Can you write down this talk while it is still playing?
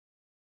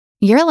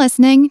You're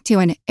listening to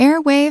an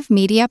Airwave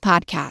Media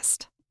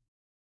Podcast.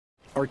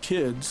 Our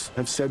kids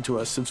have said to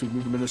us since we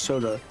moved to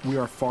Minnesota, we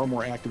are far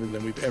more active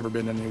than we've ever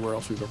been anywhere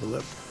else we've ever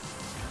lived.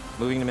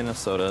 Moving to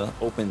Minnesota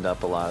opened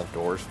up a lot of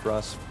doors for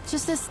us.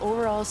 Just this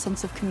overall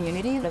sense of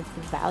community, of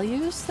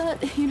values that,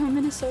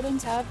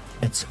 Minnesotans have.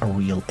 It's a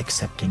real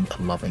accepting,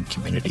 loving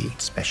community,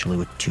 especially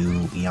with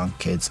two young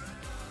kids.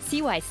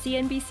 See why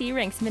CNBC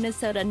ranks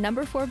Minnesota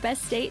number 4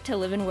 best state to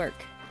live and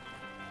work.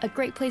 A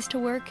great place to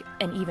work,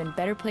 an even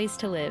better place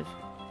to live.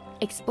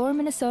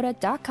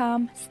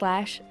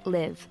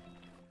 ExploreMinnesota.com/live.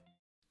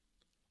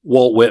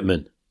 Walt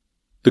Whitman,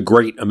 the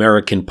great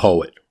American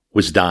poet,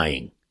 was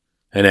dying,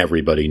 and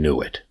everybody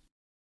knew it.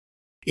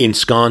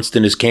 Ensconced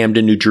in his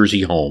Camden, New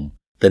Jersey home,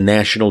 the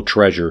national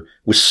treasure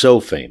was so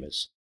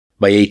famous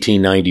by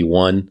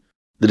 1891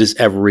 that his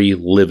every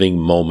living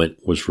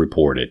moment was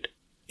reported.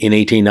 In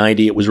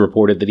 1890, it was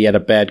reported that he had a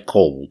bad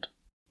cold,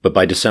 but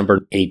by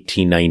December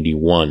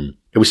 1891,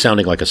 it was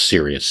sounding like a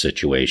serious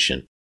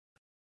situation.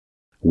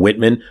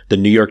 Whitman, the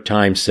New York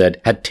Times said,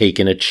 had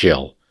taken a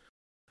chill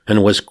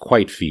and was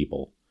quite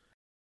feeble,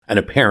 and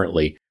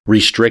apparently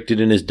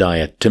restricted in his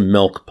diet to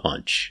milk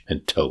punch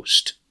and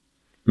toast.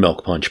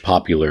 Milk punch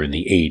popular in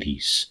the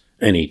 80s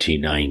and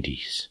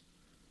 1890s.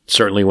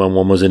 Certainly when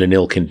one was in an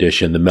ill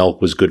condition, the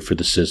milk was good for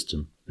the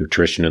system,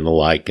 nutrition and the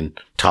like, and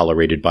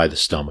tolerated by the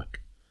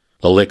stomach.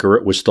 The liquor,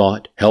 it was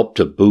thought, helped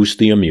to boost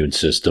the immune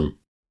system.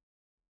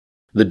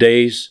 The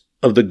days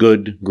of the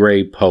good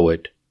gray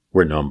poet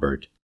were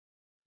numbered.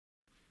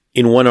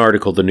 In one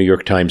article, the New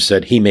York Times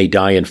said he may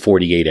die in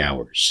 48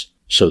 hours,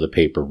 so the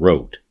paper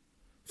wrote.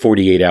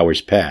 48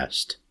 hours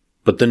passed,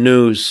 but the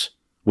news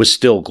was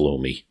still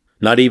gloomy.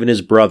 Not even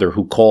his brother,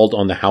 who called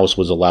on the house,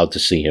 was allowed to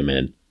see him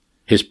in.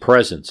 His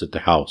presence at the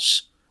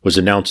house was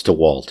announced to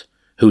Walt,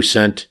 who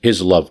sent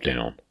his love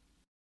down.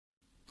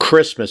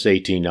 Christmas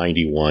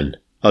 1891,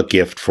 a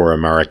gift for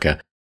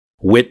America.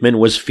 Whitman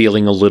was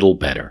feeling a little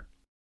better.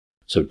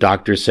 So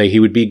doctors say he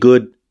would be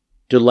good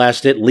to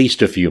last at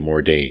least a few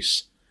more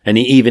days, and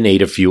he even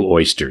ate a few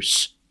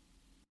oysters.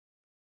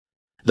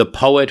 The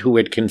poet who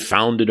had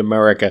confounded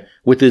America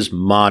with his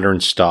modern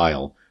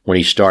style when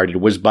he started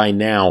was by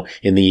now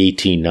in the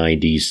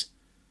 1890s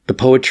the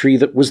poetry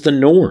that was the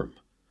norm,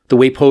 the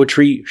way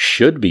poetry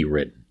should be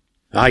written.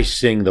 I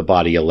sing the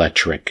body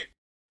electric.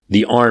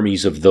 The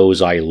armies of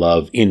those I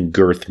love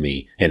engirth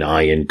me, and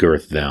I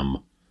engirth them.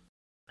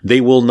 They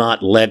will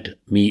not let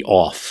me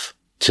off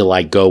till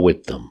I go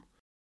with them,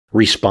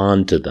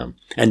 respond to them,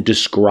 and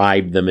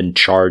describe them and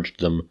charge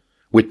them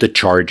with the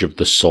charge of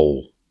the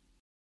soul.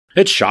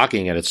 It's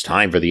shocking at its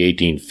time for the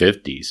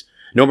 1850s.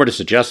 No more to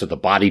suggest that the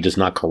body does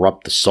not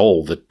corrupt the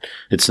soul, that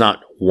it's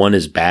not one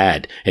is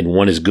bad and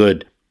one is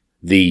good,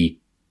 the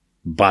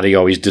body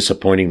always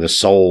disappointing the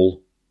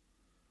soul,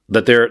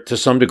 that they're to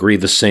some degree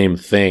the same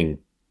thing,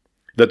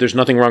 that there's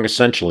nothing wrong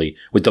essentially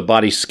with the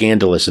body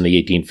scandalous in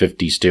the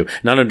 1850s too,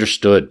 not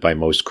understood by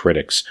most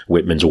critics,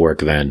 Whitman's work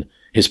then,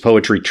 his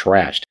poetry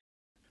trashed,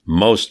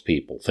 most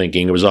people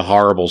thinking it was a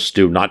horrible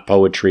stew, not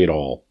poetry at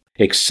all,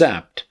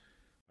 except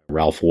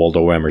Ralph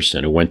Waldo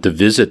Emerson, who went to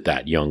visit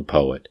that young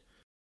poet.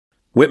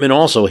 Whitman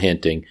also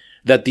hinting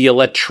that the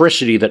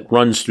electricity that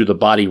runs through the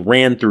body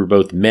ran through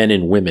both men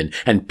and women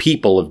and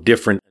people of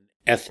different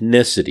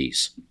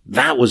ethnicities.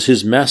 That was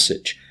his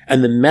message,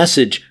 and the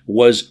message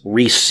was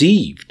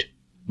received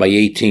by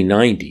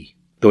 1890,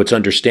 though its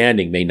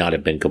understanding may not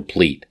have been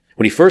complete.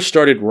 When he first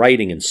started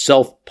writing and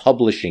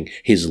self-publishing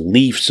his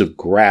Leaves of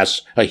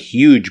Grass, a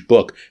huge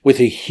book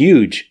with a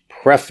huge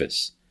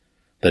preface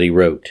that he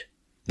wrote,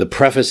 the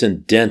preface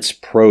in dense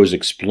prose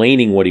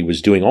explaining what he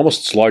was doing,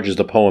 almost as large as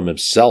the poem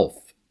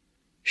himself.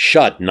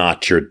 Shut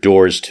not your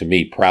doors to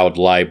me, proud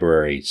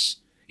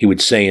libraries, he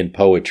would say in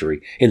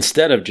poetry,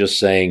 instead of just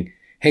saying,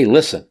 hey,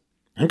 listen,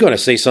 I'm going to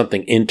say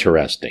something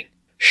interesting.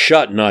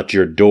 Shut not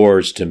your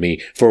doors to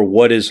me, for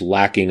what is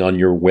lacking on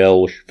your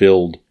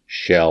well-filled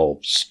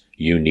shelves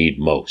you need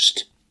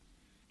most.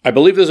 I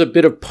believe there's a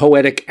bit of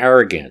poetic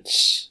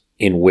arrogance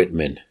in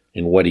Whitman,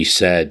 in what he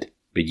said.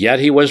 But yet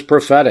he was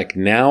prophetic.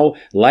 Now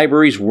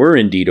libraries were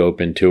indeed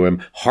open to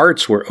him.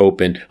 Hearts were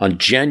open on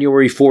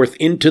January 4th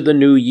into the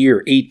new year,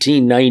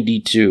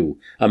 1892.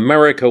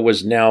 America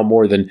was now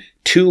more than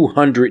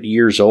 200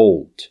 years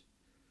old.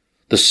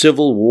 The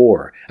Civil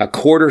War, a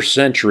quarter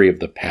century of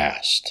the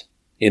past.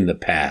 In the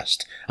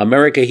past,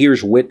 America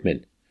hears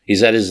Whitman.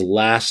 He's at his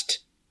last.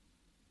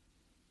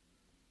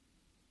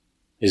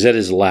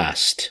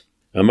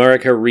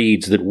 America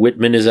reads that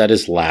Whitman is at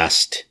his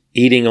last,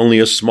 eating only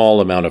a small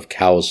amount of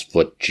cow's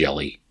foot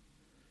jelly.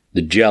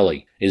 The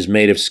jelly is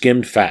made of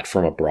skimmed fat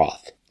from a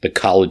broth, the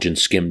collagen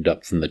skimmed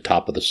up from the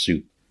top of the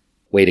soup.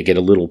 Way to get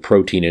a little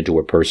protein into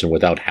a person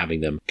without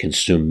having them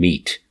consume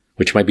meat,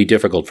 which might be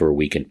difficult for a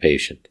weakened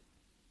patient.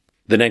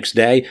 The next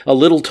day, a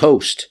little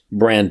toast,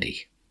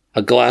 brandy,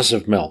 a glass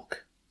of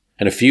milk,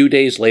 and a few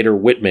days later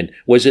Whitman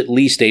was at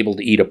least able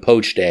to eat a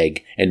poached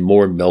egg and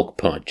more milk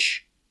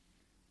punch.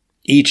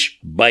 Each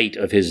bite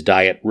of his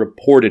diet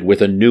reported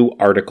with a new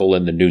article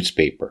in the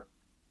newspaper.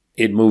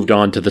 It moved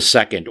on to the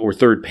second or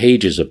third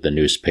pages of the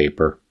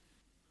newspaper.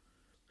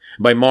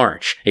 By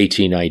March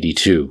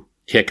 1892,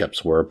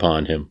 hiccups were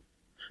upon him.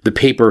 The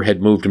paper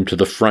had moved him to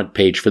the front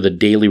page for the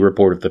daily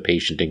report of the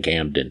patient in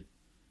Camden.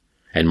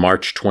 And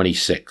March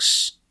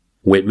 26,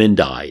 Whitman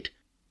died.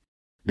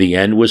 The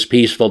end was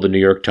peaceful, the New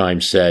York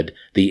Times said.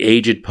 The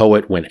aged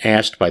poet, when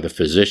asked by the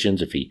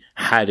physicians if he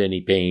had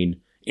any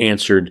pain,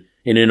 answered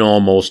in an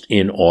almost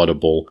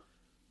inaudible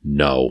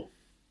no.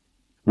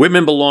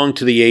 Whitman belonged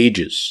to the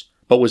ages,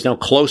 but was now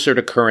closer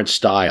to current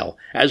style,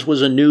 as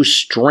was a new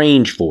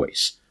strange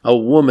voice, a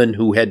woman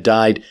who had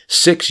died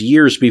 6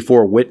 years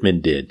before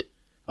Whitman did,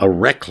 a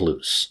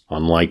recluse,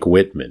 unlike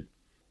Whitman,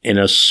 in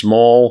a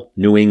small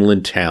New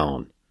England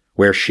town,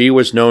 where she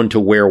was known to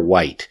wear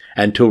white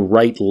and to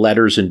write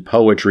letters and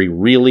poetry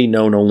really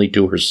known only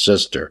to her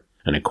sister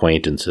and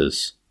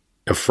acquaintances.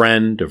 A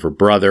friend of her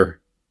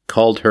brother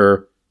called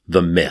her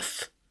the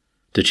Myth.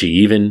 Did she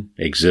even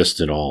exist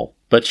at all?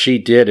 But she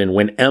did, and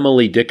when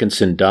Emily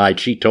Dickinson died,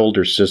 she told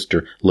her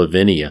sister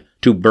Lavinia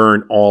to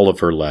burn all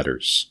of her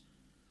letters,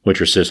 which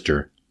her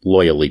sister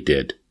loyally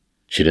did.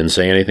 She didn't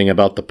say anything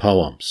about the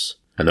poems,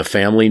 and the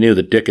family knew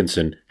that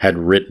Dickinson had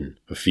written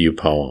a few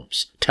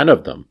poems. 10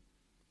 of them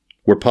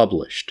were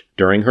published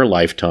during her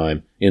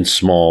lifetime in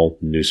small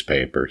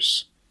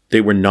newspapers.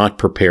 They were not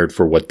prepared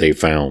for what they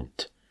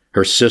found.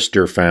 Her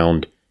sister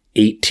found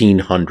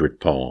 1,800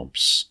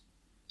 poems.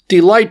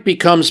 Delight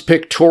becomes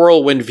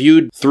pictorial when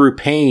viewed through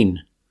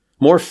pain,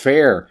 more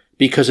fair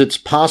because it's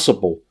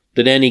possible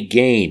that any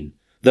gain.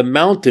 The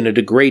mountain at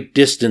a great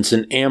distance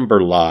in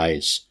amber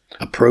lies.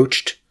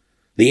 Approached,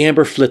 the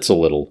amber flits a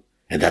little,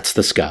 and that's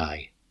the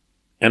sky.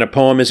 And a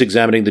poem is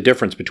examining the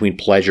difference between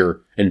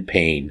pleasure and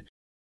pain.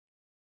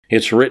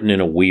 It's written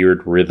in a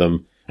weird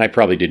rhythm. I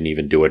probably didn't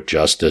even do it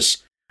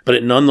justice, but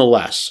it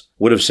nonetheless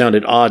would have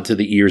sounded odd to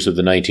the ears of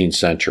the 19th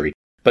century,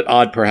 but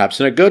odd perhaps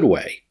in a good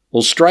way.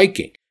 Well,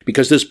 striking,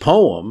 because this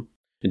poem,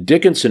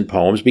 Dickinson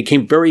poems,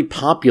 became very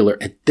popular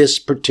at this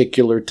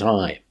particular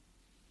time.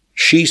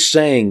 She's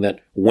saying that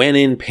when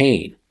in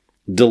pain,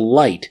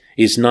 delight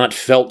is not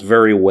felt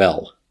very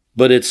well,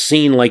 but it's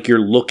seen like you're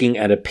looking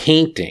at a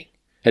painting,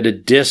 at a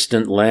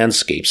distant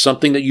landscape,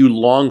 something that you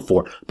long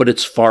for, but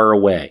it's far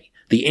away.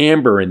 The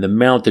amber in the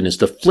mountain is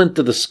the flint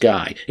of the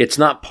sky. It's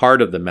not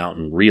part of the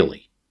mountain,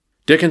 really.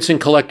 Dickinson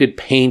collected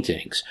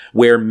paintings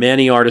where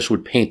many artists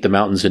would paint the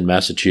mountains in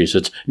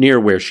Massachusetts, near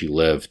where she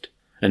lived,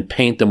 and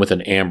paint them with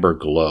an amber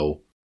glow.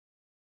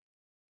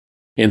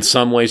 In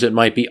some ways, it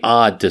might be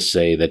odd to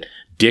say that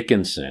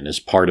Dickinson is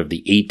part of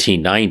the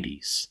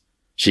 1890s.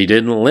 She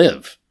didn't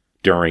live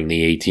during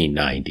the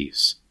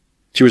 1890s.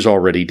 She was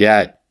already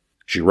dead.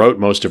 She wrote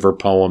most of her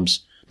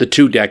poems the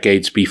 2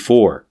 decades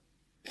before.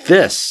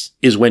 This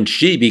is when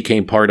she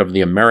became part of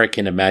the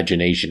American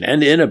imagination,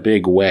 and in a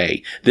big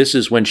way. This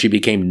is when she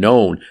became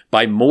known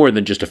by more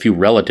than just a few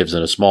relatives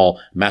in a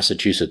small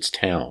Massachusetts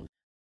town.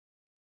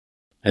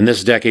 And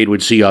this decade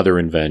would see other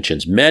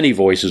inventions. Many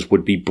voices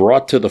would be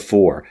brought to the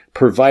fore,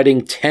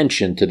 providing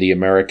tension to the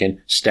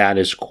American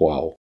status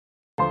quo.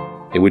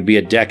 It would be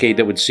a decade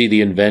that would see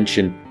the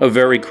invention of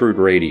very crude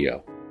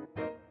radio,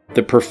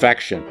 the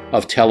perfection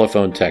of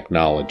telephone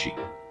technology,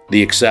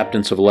 the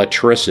acceptance of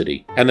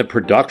electricity, and the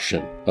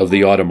production of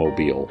the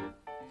automobile,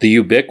 the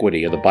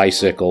ubiquity of the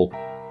bicycle,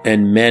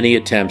 and many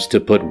attempts to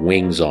put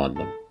wings on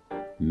them.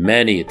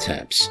 Many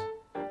attempts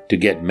to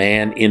get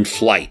man in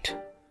flight,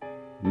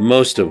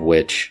 most of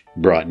which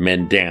brought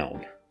men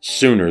down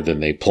sooner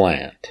than they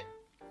planned.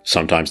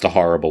 Sometimes to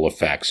horrible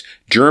effects.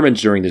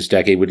 Germans during this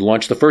decade would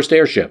launch the first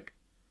airship,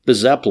 the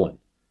Zeppelin,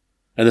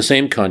 and the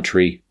same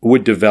country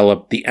would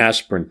develop the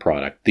aspirin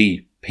product,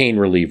 the pain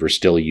reliever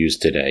still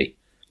used today.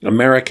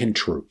 American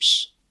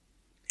troops,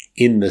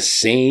 in the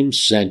same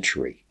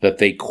century that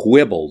they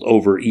quibbled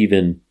over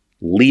even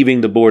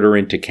leaving the border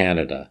into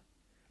Canada,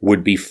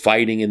 would be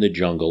fighting in the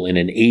jungle in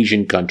an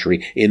Asian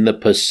country in the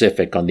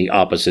Pacific on the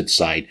opposite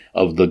side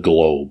of the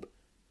globe.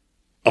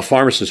 A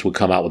pharmacist would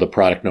come out with a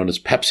product known as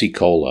Pepsi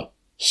Cola.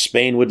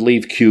 Spain would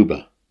leave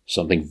Cuba,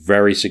 something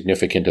very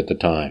significant at the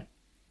time,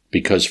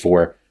 because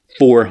for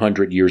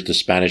 400 years the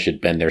Spanish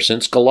had been there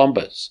since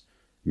Columbus.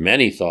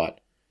 Many thought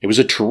it was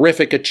a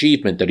terrific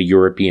achievement that a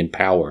European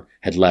power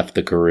had left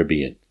the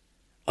Caribbean.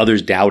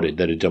 Others doubted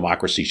that a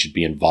democracy should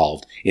be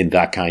involved in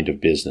that kind of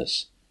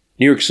business.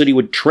 New York City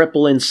would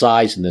triple in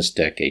size in this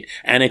decade,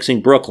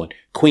 annexing Brooklyn,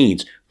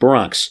 Queens,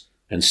 Bronx,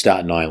 and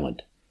Staten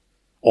Island,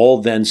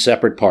 all then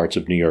separate parts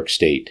of New York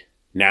State,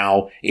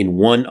 now in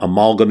one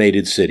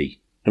amalgamated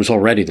city. It was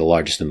already the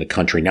largest in the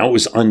country. Now it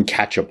was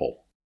uncatchable.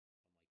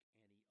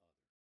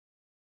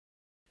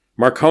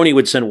 Marconi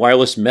would send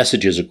wireless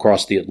messages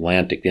across the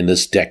Atlantic in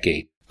this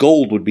decade.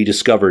 Gold would be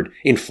discovered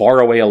in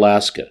faraway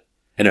Alaska,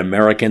 and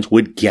Americans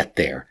would get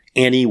there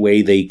any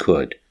way they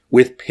could,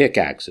 with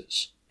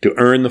pickaxes, to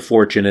earn the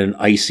fortune in an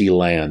icy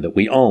land that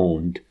we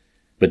owned,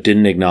 but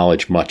didn't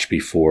acknowledge much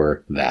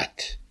before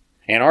that.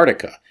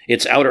 Antarctica,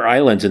 its outer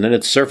islands, and then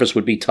its surface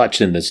would be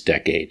touched in this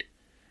decade.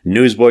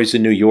 Newsboys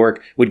in New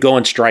York would go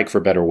on strike for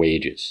better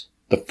wages.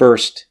 The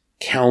first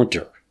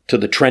counter to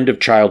the trend of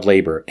child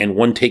labor, and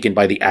one taken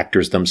by the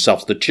actors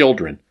themselves, the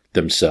children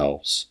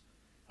themselves.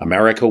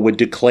 America would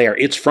declare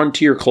its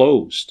frontier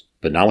closed,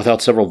 but not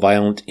without several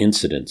violent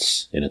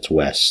incidents in its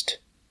west.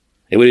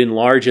 It would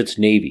enlarge its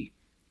navy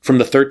from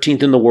the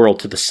 13th in the world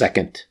to the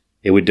 2nd.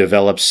 It would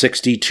develop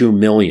 62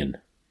 million.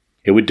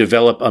 It would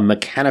develop a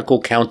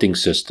mechanical counting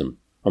system,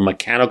 a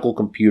mechanical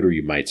computer,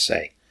 you might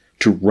say,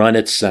 to run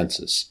its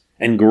census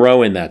and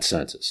grow in that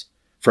census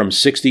from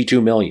 62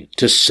 million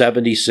to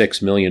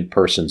 76 million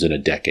persons in a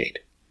decade.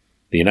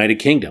 The United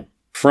Kingdom,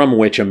 from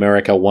which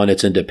America won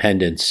its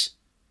independence,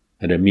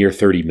 at a mere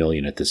 30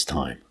 million at this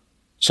time.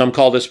 Some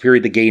call this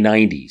period the Gay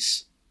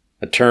 90s,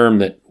 a term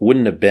that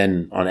wouldn't have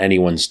been on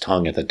anyone's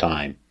tongue at the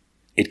time.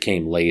 It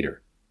came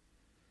later.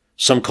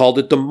 Some called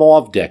it the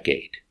Mauve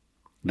Decade.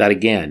 That,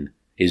 again,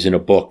 is in a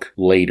book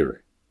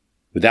later.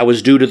 But that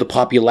was due to the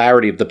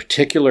popularity of the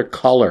particular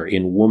color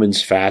in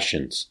women's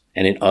fashions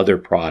and in other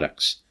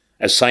products.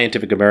 As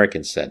Scientific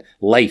American said,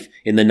 life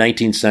in the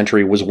 19th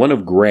century was one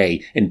of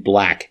gray and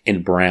black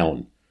and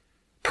brown.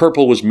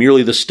 Purple was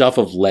merely the stuff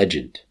of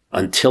legend,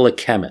 until a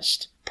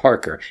chemist,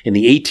 Parker, in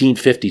the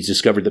 1850s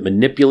discovered that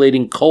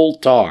manipulating coal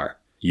tar,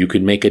 you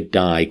could make a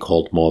dye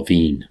called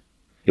mauvine.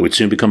 It would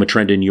soon become a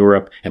trend in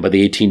Europe, and by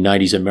the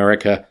 1890s,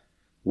 America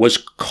was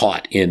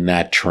caught in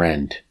that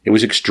trend. It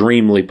was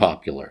extremely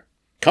popular.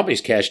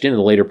 Companies cashed in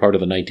the later part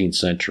of the 19th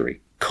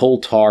century. Coal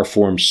tar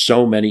formed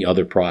so many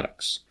other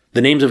products.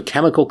 The names of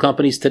chemical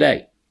companies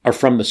today are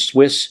from the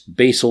Swiss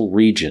Basel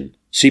region.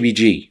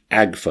 CBG,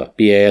 AGFA,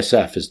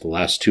 BASF is the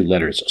last two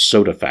letters, a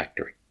soda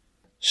factory.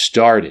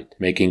 Started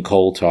making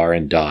coal tar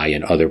and dye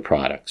and other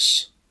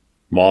products.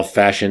 Mauve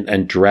fashion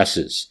and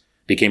dresses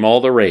became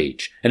all the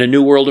rage, and a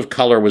new world of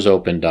color was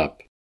opened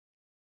up.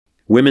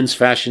 Women's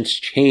fashions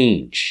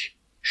change.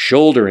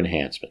 Shoulder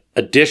enhancement,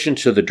 addition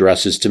to the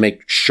dresses to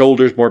make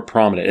shoulders more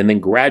prominent, and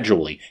then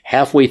gradually,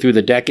 halfway through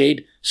the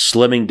decade,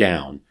 slimming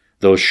down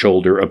those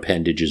shoulder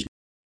appendages,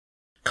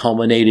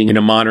 culminating in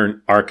a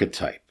modern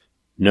archetype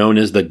known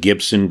as the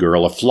Gibson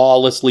girl, a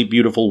flawlessly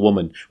beautiful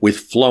woman with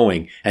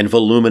flowing and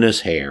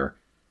voluminous hair,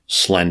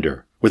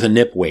 slender, with a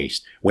nip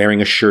waist,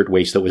 wearing a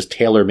shirtwaist that was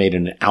tailor-made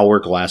in an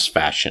hourglass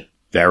fashion,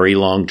 very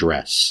long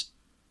dress,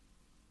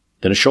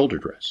 then a shoulder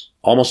dress,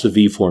 almost a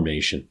V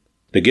formation.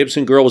 The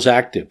Gibson girl was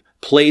active,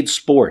 played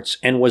sports,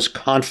 and was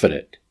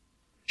confident.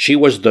 She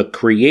was the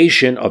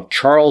creation of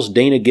Charles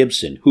Dana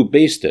Gibson, who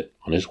based it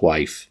on his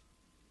wife.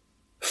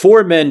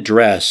 For men,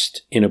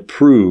 dress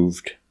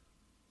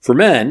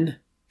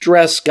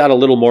got a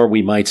little more,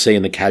 we might say,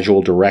 in the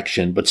casual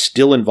direction, but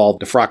still involved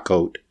the frock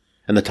coat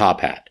and the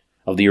top hat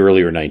of the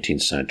earlier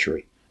 19th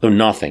century, though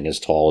nothing as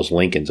tall as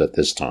Lincoln's at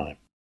this time.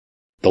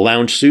 The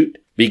lounge suit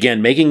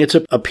began making its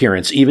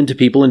appearance even to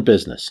people in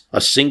business, a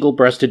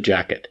single-breasted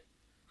jacket.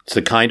 It's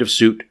the kind of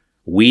suit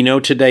we know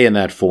today in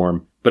that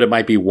form, but it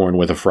might be worn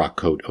with a frock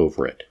coat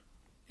over it.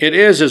 It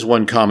is, as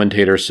one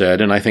commentator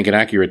said, and I think an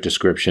accurate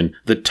description,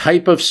 the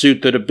type of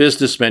suit that a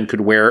businessman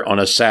could wear on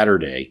a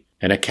Saturday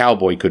and a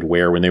cowboy could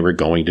wear when they were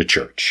going to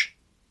church.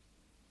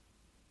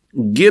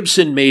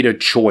 Gibson made a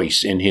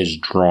choice in his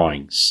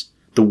drawings.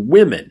 The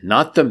women,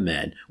 not the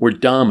men, were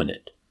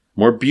dominant,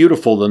 more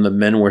beautiful than the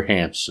men were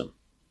handsome.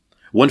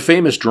 One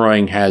famous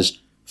drawing has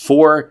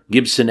 4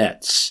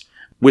 Gibsonettes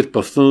with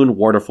buffoon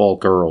waterfall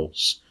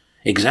girls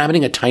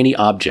examining a tiny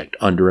object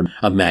under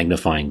a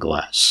magnifying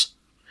glass.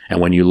 And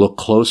when you look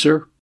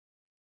closer,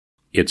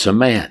 it's a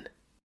man.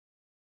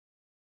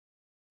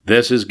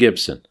 This is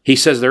Gibson. He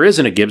says there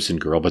isn't a Gibson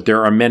girl, but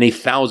there are many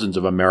thousands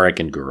of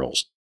American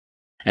girls.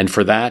 And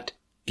for that,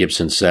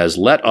 Gibson says,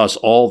 let us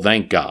all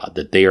thank God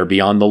that they are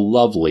beyond the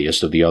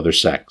loveliest of the other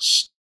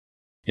sex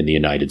in the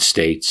United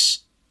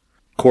States.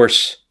 Of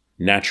course,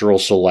 natural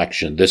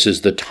selection. This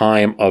is the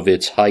time of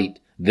its height.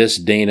 This,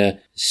 Dana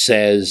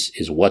says,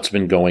 is what's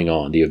been going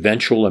on. The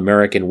eventual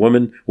American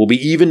woman will be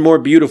even more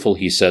beautiful,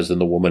 he says, than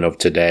the woman of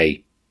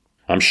today.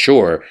 I'm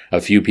sure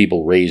a few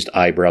people raised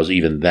eyebrows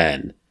even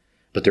then.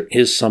 But there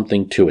is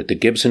something to it. The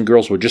Gibson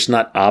girls were just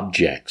not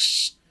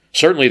objects.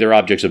 Certainly they're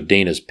objects of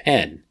Dana's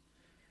pen.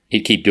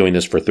 He'd keep doing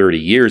this for 30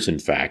 years, in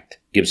fact.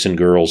 Gibson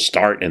girls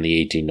start in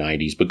the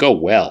 1890s, but go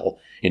well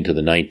into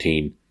the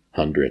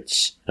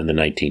 1900s and the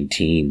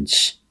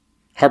 19-teens.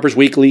 Harper's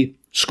Weekly,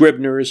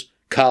 Scribner's,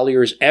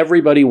 Collier's,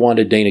 everybody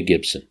wanted Dana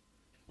Gibson.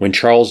 When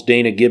Charles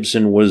Dana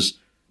Gibson was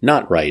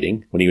not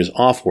writing, when he was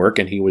off work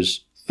and he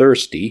was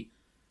thirsty,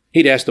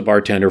 he'd ask the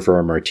bartender for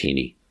a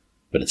martini.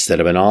 But instead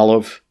of an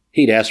olive,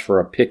 he'd ask for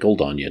a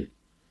pickled onion.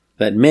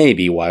 That may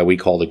be why we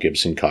call the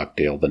Gibson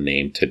cocktail the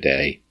name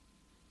today.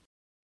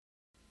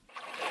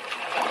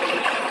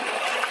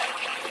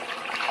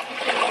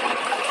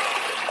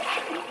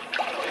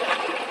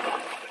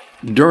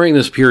 During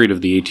this period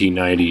of the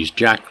 1890s,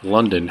 Jack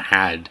London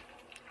had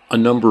a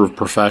number of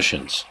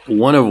professions,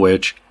 one of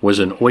which was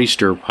an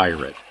oyster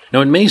pirate.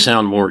 Now, it may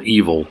sound more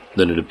evil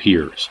than it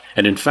appears,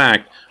 and in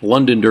fact,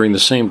 London during the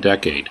same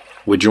decade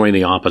would join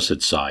the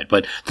opposite side,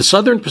 but the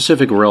Southern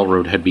Pacific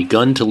Railroad had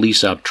begun to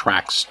lease out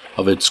tracts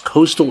of its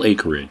coastal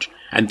acreage,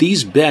 and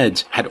these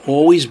beds had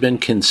always been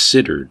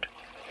considered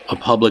a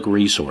public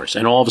resource,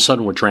 and all of a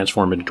sudden were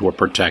transformed into a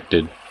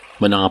protected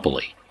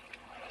monopoly.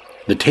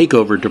 The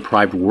takeover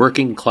deprived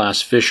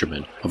working-class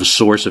fishermen of a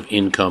source of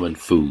income and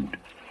food.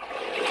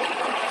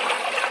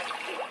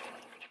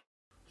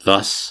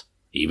 Thus,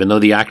 even though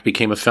the act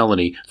became a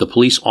felony, the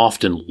police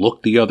often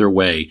looked the other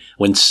way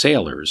when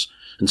sailors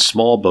and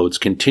small boats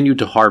continued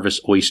to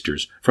harvest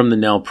oysters from the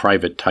now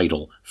private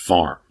title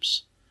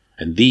farms.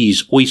 And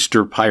these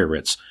oyster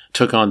pirates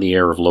took on the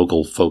air of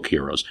local folk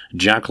heroes.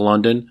 Jack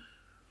London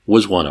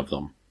was one of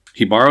them.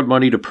 He borrowed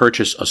money to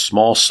purchase a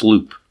small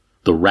sloop,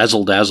 the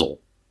Razzle Dazzle,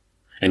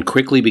 and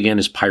quickly began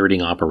his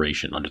pirating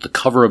operation. Under the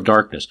cover of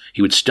darkness,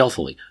 he would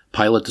stealthily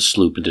pilot the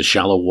sloop into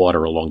shallow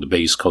water along the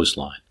bay's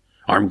coastline.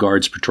 Armed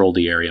guards patrolled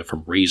the area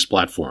from raised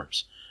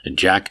platforms, and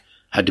Jack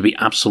had to be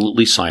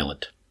absolutely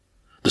silent.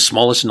 The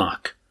smallest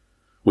knock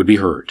would be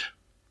heard.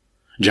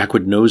 Jack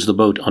would nose the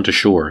boat onto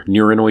shore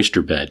near an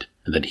oyster bed,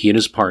 and then he and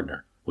his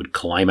partner would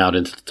climb out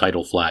into the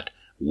tidal flat,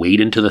 wade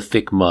into the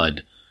thick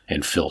mud,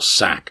 and fill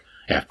sack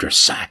after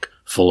sack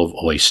full of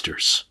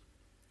oysters.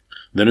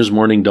 Then as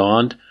morning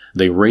dawned,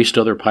 they raced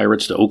other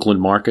pirates to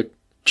Oakland Market,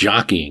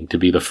 jockeying to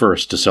be the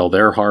first to sell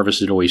their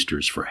harvested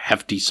oysters for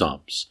hefty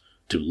sums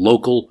to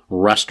local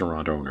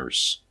restaurant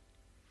owners.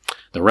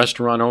 The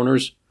restaurant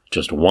owners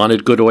just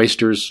wanted good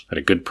oysters at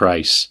a good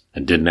price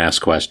and didn't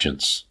ask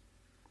questions.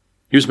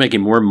 He was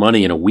making more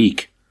money in a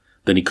week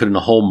than he could in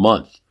a whole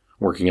month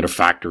working at a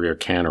factory or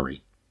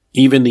cannery.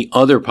 Even the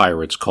other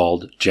pirates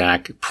called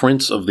Jack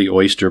Prince of the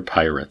Oyster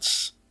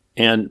Pirates.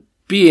 And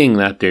being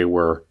that they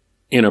were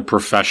in a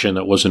profession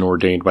that wasn't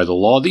ordained by the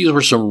law, these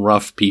were some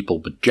rough people,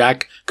 but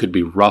Jack could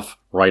be rough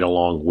right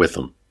along with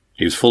them.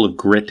 He was full of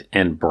grit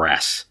and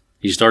brass.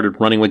 He started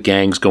running with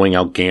gangs, going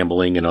out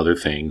gambling and other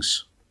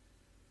things.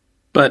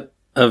 But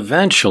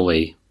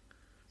eventually,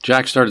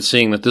 Jack started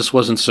seeing that this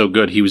wasn't so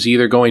good. He was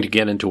either going to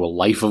get into a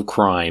life of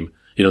crime,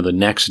 the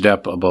next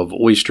step above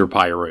oyster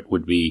pirate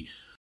would be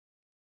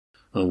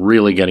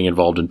really getting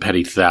involved in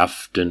petty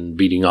theft and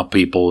beating up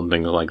people and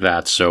things like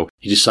that. So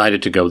he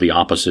decided to go the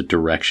opposite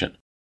direction.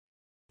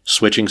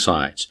 Switching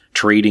sides,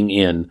 trading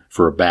in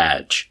for a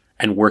badge,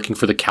 and working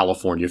for the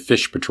California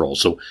Fish Patrol.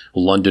 So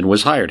London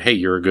was hired. Hey,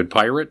 you're a good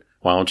pirate?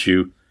 Why don't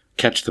you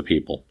catch the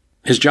people?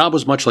 His job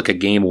was much like a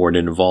game warden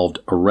and involved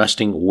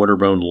arresting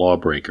waterborne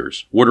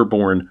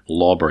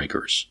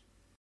lawbreakers.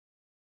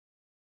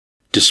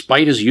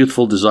 Despite his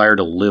youthful desire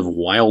to live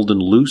wild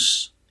and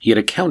loose, he had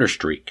a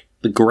counterstreak,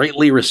 the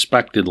greatly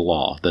respected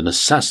law, the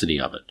necessity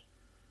of it.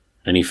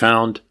 And he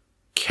found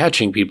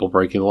catching people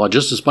breaking the law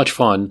just as much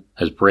fun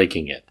as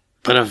breaking it.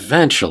 But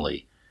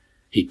eventually,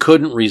 he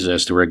couldn't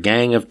resist. There were a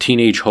gang of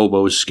teenage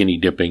hobos skinny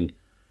dipping,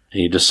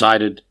 and he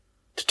decided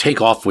to take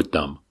off with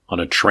them on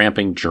a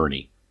tramping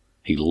journey.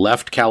 He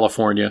left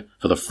California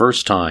for the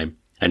first time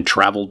and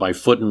traveled by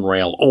foot and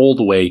rail all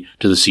the way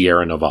to the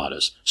Sierra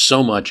Nevadas.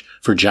 So much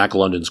for Jack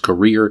London's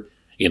career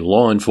in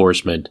law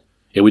enforcement.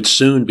 It would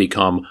soon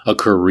become a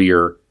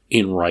career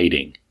in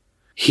writing.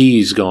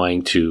 He's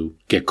going to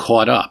get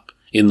caught up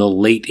in the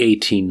late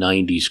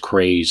 1890s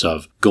craze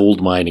of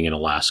gold mining in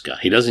Alaska.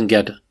 He doesn't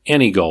get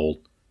any gold,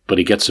 but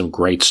he gets some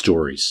great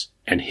stories.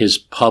 And his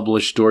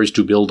published stories,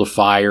 To Build a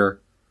Fire,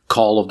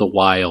 Call of the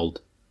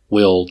Wild,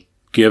 will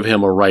give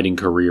him a writing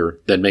career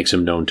that makes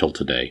him known till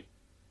today.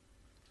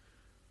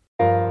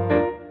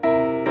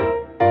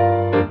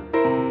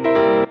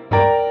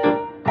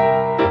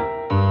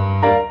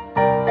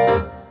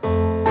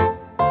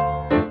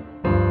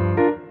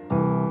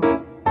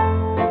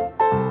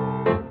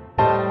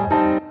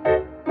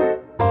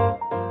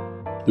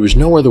 There was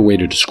no other way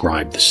to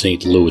describe the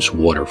St. Louis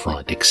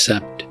waterfront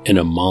except an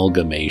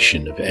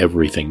amalgamation of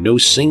everything. No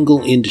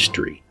single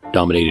industry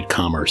dominated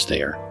commerce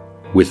there.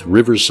 With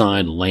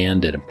riverside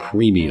land at a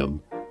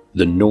premium,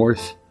 the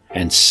North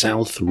and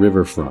South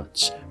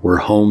riverfronts were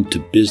home to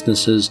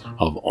businesses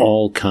of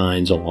all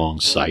kinds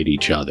alongside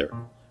each other.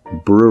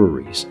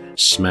 Breweries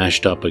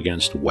smashed up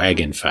against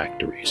wagon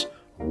factories,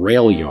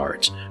 rail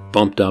yards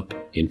bumped up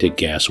into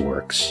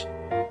gasworks.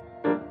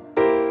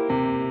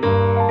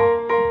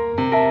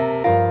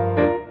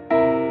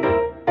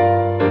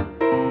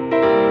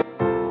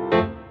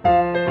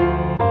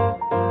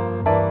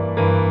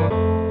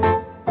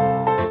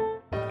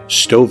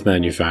 Stove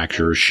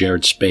manufacturers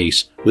shared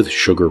space with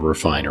sugar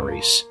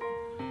refineries.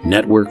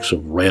 Networks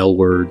of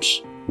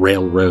railroads,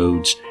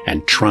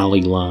 and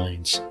trolley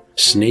lines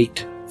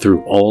snaked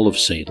through all of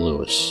St.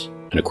 Louis.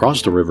 And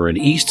across the river in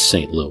East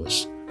St.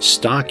 Louis,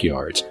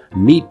 stockyards,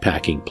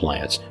 meatpacking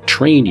plants,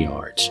 train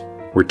yards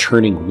were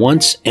turning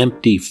once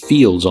empty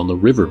fields on the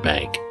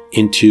riverbank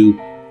into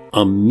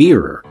a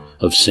mirror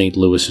of St.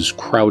 Louis's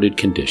crowded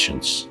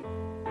conditions.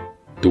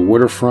 The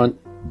waterfront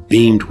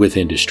beamed with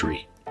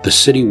industry. The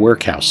city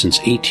workhouse since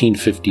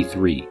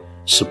 1853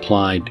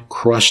 supplied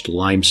crushed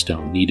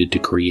limestone needed to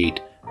create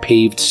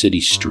paved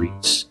city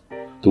streets.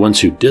 The ones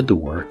who did the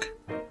work,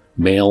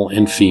 male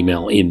and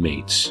female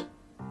inmates,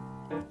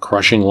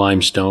 crushing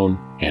limestone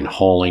and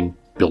hauling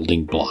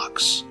building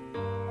blocks.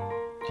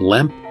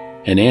 Lemp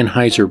and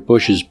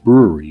Anheuser-Busch's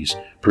breweries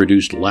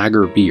produced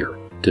lager beer.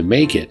 To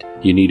make it,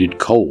 you needed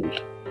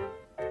cold.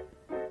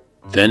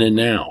 Then and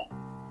now,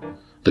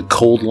 the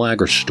cold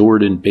lager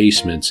stored in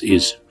basements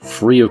is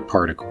free of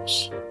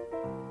particles.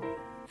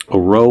 A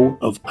row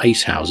of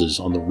ice houses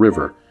on the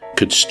river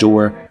could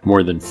store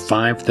more than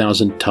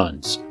 5,000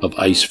 tons of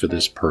ice for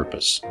this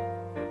purpose.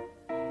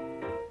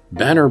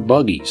 Banner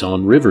buggies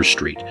on River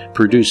Street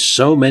produce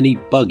so many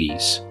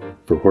buggies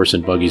for horse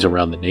and buggies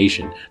around the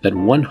nation that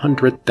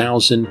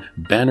 100,000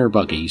 Banner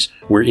buggies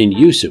were in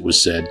use, it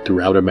was said,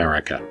 throughout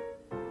America.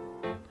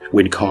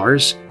 When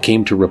cars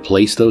came to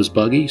replace those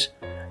buggies,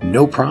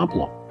 no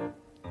problem.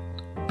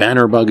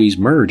 Banner Buggies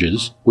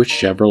merges with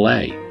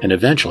Chevrolet and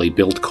eventually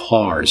built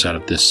cars out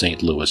of this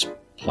St. Louis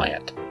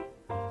plant.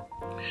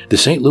 The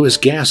St. Louis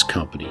Gas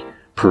Company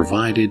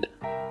provided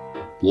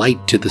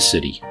light to the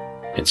city,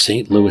 and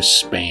St. Louis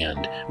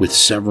spanned with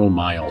several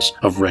miles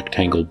of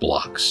rectangle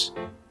blocks.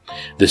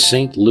 The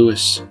St.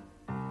 Louis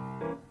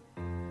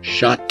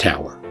Shot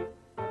Tower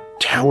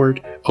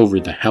towered over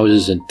the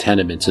houses and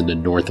tenements in the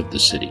north of the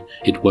city.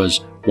 It was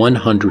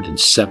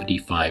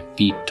 175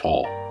 feet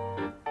tall.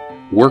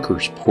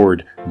 Workers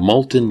poured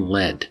molten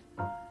lead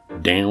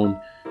down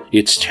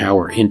its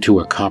tower into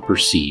a copper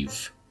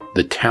sieve.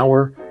 The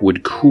tower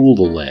would cool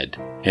the lead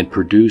and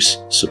produce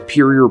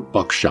superior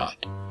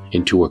buckshot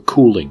into a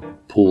cooling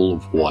pool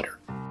of water.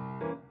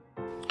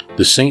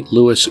 The St.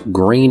 Louis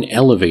grain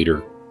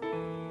elevator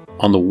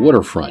on the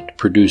waterfront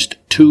produced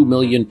 2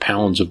 million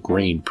pounds of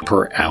grain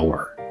per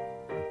hour.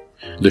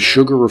 The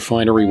sugar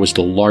refinery was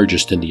the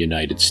largest in the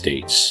United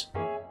States.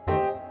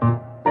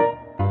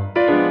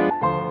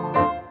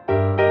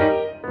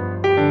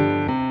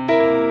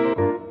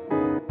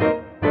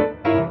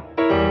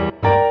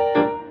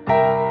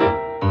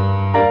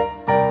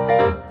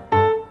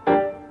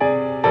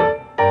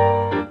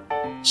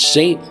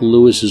 St.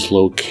 Louis's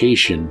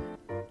location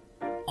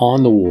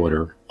on the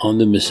water, on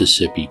the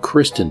Mississippi,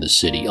 christened the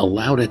city,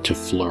 allowed it to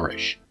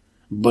flourish.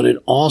 But it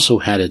also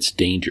had its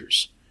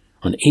dangers.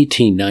 In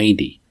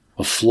 1890,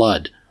 a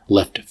flood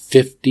left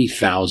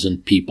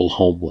 50,000 people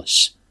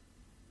homeless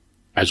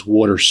as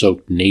water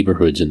soaked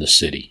neighborhoods in the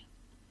city.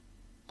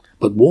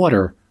 But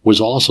water was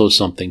also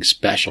something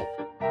special.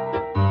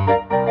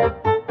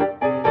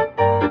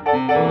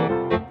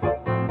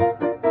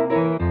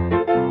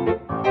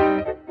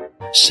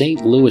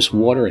 St. Louis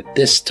water at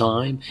this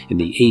time, in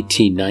the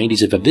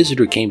 1890s, if a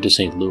visitor came to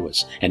St.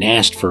 Louis and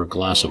asked for a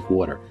glass of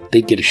water,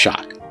 they'd get a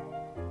shock.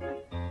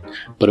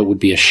 But it would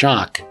be a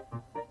shock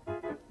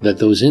that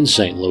those in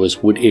St.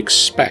 Louis would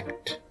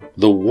expect.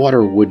 The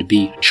water would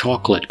be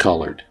chocolate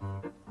colored.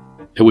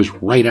 It was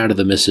right out of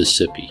the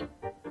Mississippi.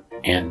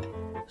 And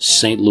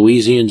St.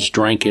 Louisians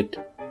drank it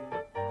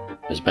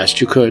as best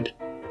you could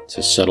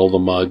to settle the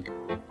mug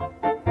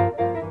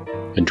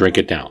and drink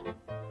it down.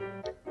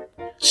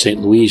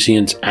 St.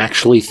 Louisians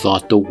actually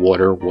thought the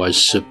water was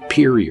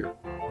superior.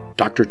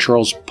 Dr.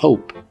 Charles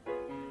Pope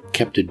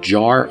kept a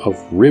jar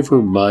of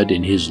river mud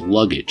in his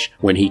luggage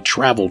when he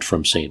traveled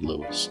from St.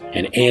 Louis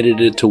and added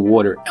it to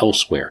water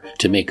elsewhere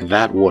to make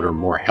that water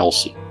more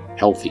healthy.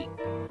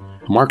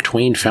 Mark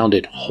Twain found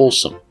it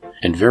wholesome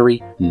and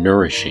very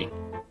nourishing.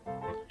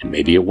 And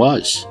maybe it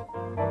was.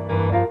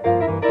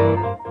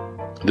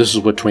 This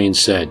is what Twain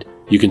said: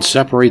 "You can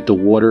separate the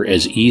water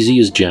as easy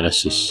as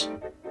Genesis.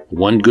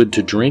 One good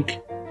to drink,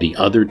 the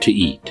other to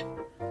eat.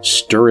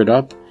 Stir it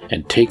up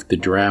and take the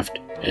draught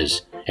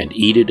and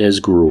eat it as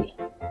gruel."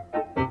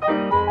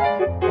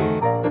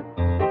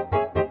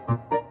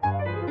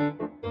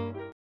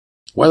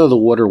 Whether the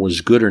water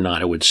was good or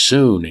not, it would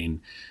soon,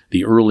 in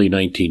the early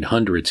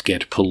 1900s,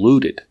 get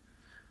polluted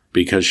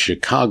because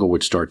Chicago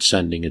would start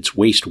sending its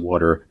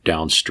wastewater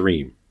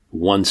downstream.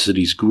 One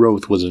city's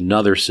growth was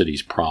another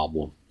city's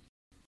problem.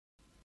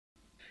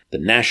 The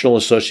National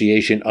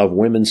Association of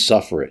Women's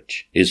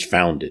Suffrage is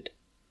founded.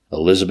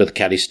 Elizabeth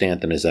Cady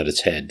Stanton is at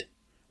its head.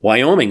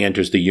 Wyoming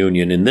enters the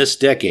Union in this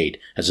decade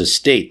as a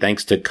state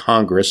thanks to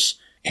Congress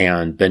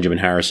and Benjamin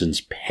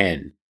Harrison's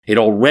pen. It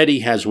already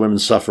has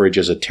women's suffrage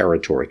as a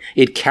territory.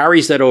 It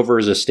carries that over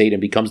as a state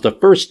and becomes the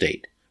first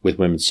state with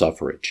women's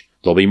suffrage.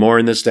 There'll be more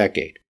in this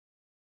decade.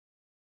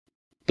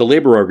 The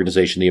labor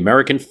organization, the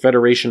American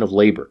Federation of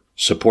Labor,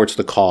 supports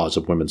the cause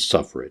of women's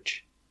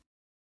suffrage.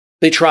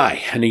 They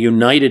try, and a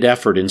united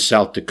effort in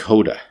South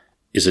Dakota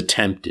is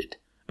attempted,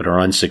 but are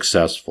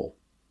unsuccessful.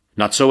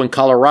 Not so in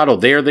Colorado.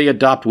 There they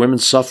adopt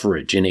women's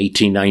suffrage in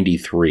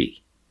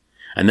 1893.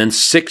 And then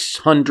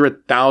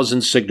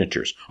 600,000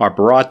 signatures are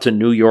brought to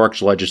New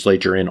York's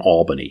legislature in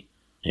Albany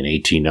in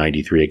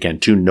 1893, again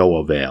to no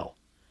avail.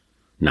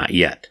 Not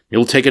yet. It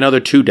will take another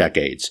 2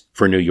 decades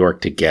for New York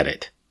to get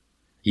it.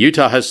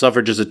 Utah has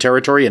suffrage as a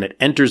territory, and it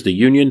enters the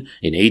Union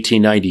in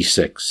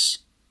 1896.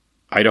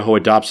 Idaho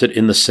adopts it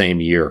in the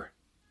same year.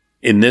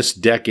 In this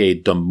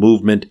decade, the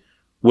movement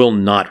will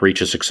not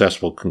reach a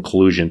successful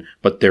conclusion,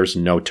 but there's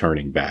no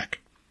turning back.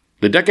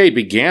 The decade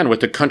began with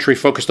the country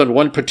focused on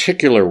one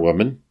particular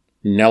woman,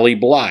 Nellie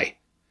Bly.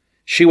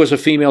 She was a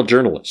female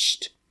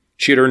journalist.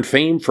 She had earned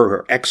fame for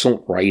her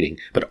excellent writing,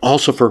 but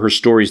also for her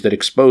stories that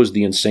exposed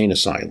the insane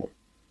asylum.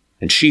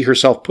 And she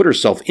herself put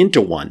herself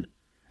into one,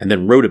 and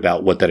then wrote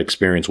about what that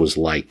experience was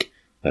like.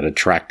 That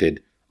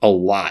attracted a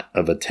lot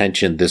of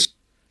attention. This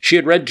She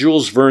had read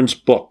Jules Verne's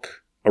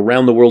book,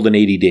 Around the World in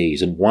 80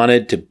 Days, and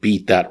wanted to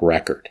beat that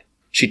record.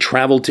 She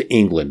traveled to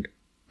England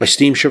by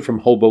steamship from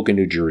Hoboken,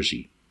 New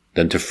Jersey,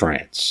 then to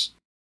France,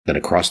 then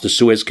across the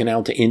Suez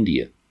Canal to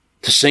India,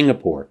 to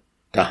Singapore,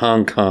 to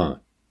Hong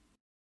Kong.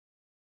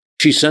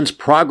 She sends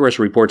progress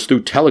reports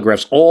through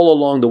telegraphs all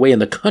along the way,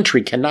 and the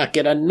country cannot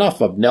get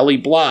enough of Nellie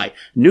Bly.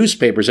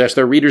 Newspapers ask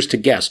their readers to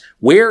guess,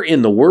 where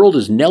in the world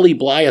is Nellie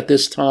Bly at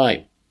this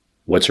time?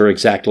 What's her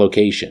exact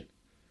location?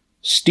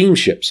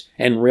 Steamships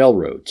and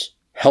railroads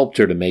helped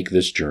her to make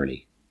this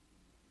journey.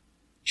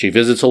 She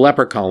visits a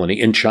leper colony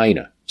in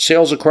China,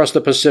 sails across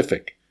the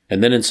Pacific,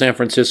 and then in San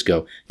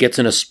Francisco gets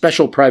in a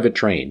special private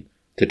train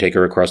to take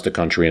her across the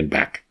country and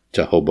back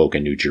to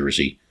Hoboken, New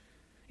Jersey.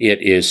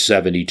 It is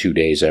 72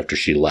 days after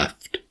she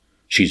left.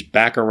 She's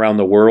back around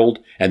the world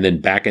and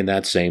then back in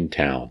that same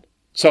town.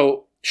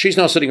 So she's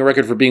now setting a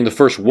record for being the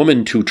first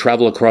woman to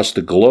travel across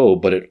the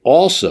globe, but it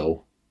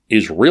also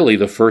is really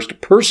the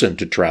first person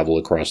to travel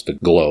across the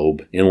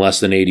globe in less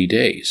than 80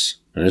 days.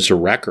 And it's a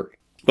record.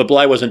 But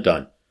Bly wasn't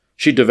done.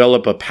 She'd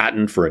develop a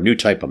patent for a new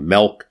type of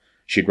milk.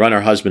 She'd run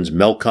her husband's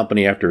milk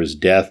company after his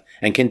death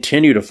and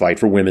continue to fight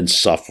for women's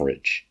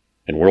suffrage.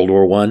 In World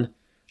War I,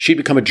 she'd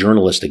become a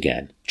journalist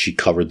again. She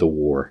covered the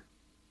war.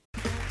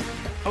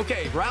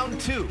 Okay, round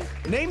two.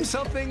 Name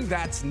something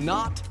that's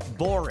not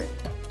boring.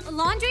 A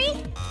laundry?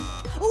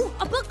 Ooh,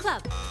 a book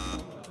club.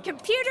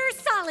 Computer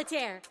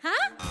solitaire,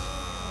 huh?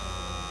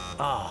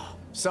 Ah,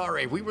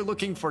 sorry, we were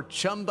looking for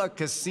Chumba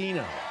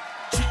Casino.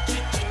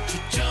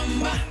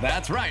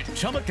 That's right,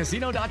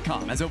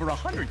 ChumbaCasino.com has over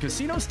 100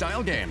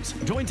 casino-style games.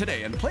 Join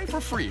today and play for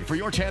free for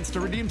your chance to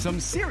redeem some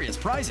serious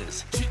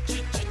prizes.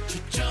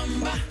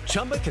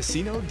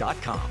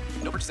 ChumbaCasino.com.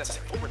 No purchase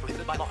necessary. Void where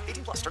prohibited by law.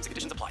 18+. Terms and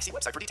conditions apply. See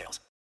website for details.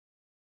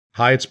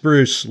 Hi, it's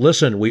Bruce.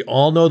 Listen, we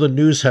all know the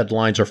news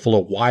headlines are full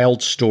of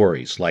wild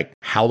stories, like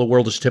how the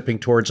world is tipping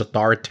towards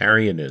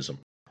authoritarianism,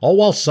 all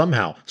while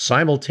somehow,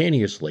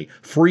 simultaneously,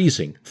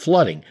 freezing,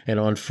 flooding, and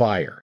on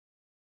fire.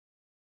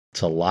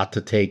 It's a lot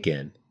to take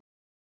in.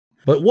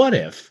 But what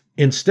if,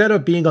 instead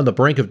of being on the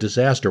brink of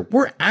disaster,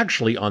 we're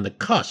actually on the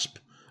cusp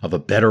of a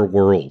better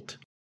world?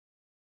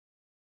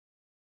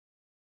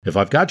 If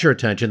I've got your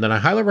attention, then I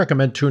highly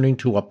recommend tuning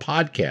to a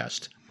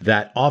podcast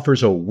that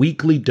offers a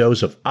weekly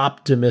dose of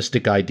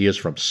optimistic ideas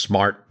from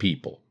smart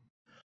people.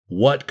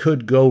 What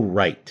Could Go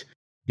Right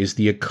is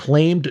the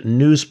acclaimed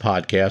news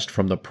podcast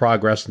from the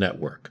Progress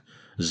Network.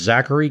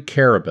 Zachary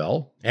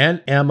Karabell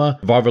and Emma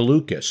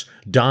Varvaloucas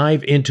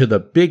dive into the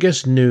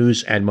biggest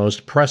news and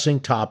most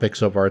pressing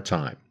topics of our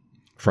time,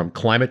 from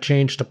climate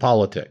change to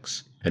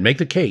politics, and make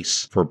the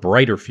case for a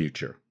brighter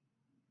future.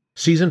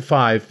 Season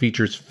 5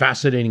 features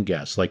fascinating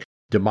guests like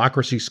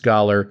democracy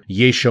scholar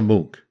Yesha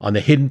Mounk on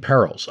the hidden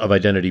perils of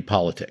identity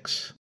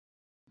politics,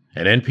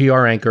 and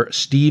NPR anchor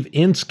Steve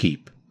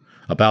Inskeep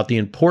about the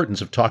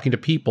importance of talking to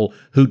people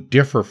who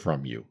differ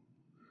from you,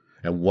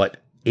 and what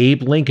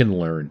Abe Lincoln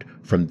learned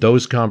from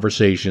those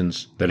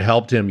conversations that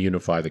helped him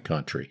unify the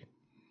country.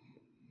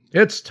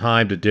 It's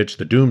time to ditch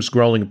the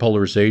doom-scrolling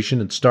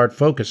polarization and start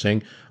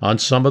focusing on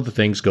some of the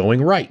things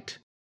going right.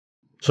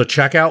 So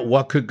check out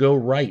What Could Go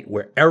Right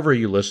wherever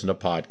you listen to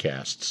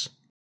podcasts.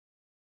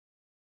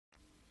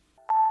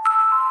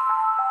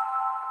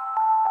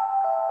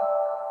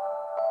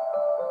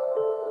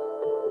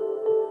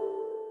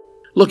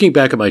 Looking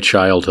back at my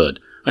childhood,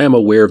 I am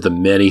aware of the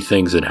many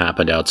things that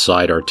happened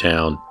outside our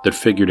town that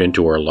figured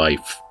into our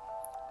life.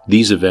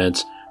 These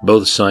events,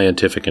 both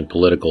scientific and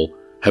political,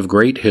 have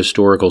great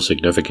historical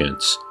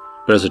significance,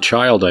 but as a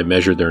child I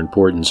measured their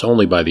importance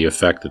only by the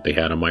effect that they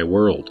had on my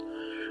world.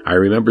 I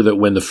remember that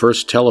when the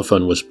first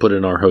telephone was put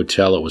in our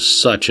hotel, it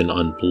was such an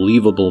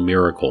unbelievable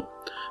miracle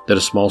that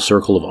a small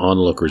circle of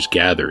onlookers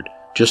gathered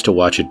just to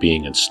watch it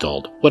being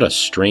installed. What a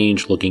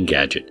strange-looking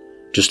gadget.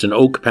 Just an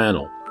oak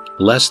panel,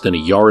 less than a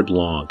yard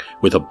long,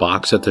 with a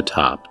box at the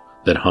top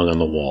that hung on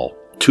the wall.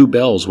 2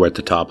 bells were at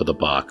the top of the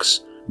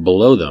box.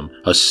 Below them,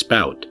 a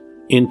spout,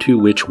 into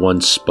which one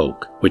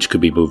spoke, which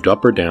could be moved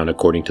up or down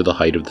according to the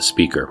height of the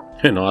speaker.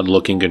 An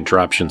odd-looking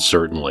contraption,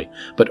 certainly,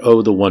 but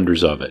oh, the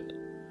wonders of it.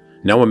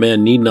 Now a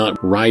man need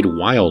not ride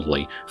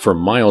wildly for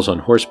miles on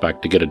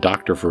horseback to get a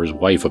doctor for his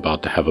wife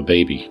about to have a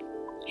baby.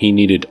 He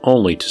needed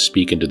only to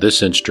speak into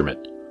this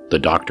instrument. The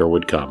doctor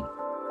would come.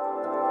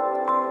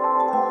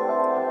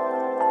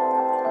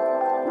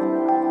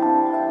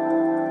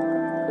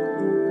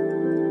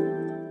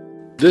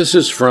 This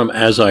is from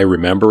As I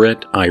Remember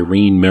It,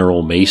 Irene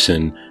Merrill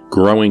Mason,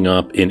 growing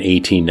up in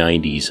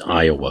 1890s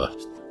Iowa.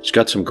 She's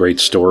got some great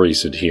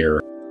stories in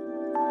here.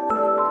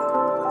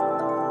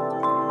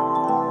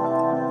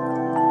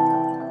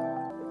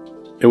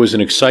 It was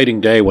an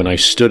exciting day when I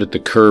stood at the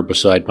curb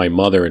beside my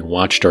mother and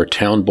watched our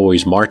town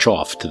boys march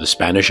off to the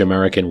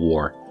Spanish-American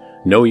War.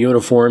 No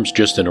uniforms,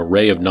 just an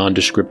array of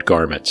nondescript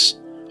garments.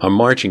 A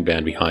marching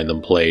band behind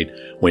them played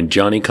When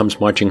Johnny Comes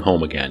Marching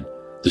Home Again.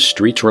 The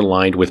streets were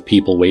lined with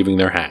people waving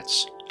their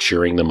hats,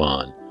 cheering them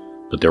on.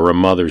 But there were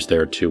mothers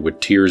there too, with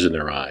tears in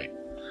their eye.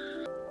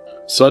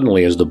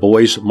 Suddenly, as the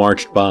boys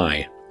marched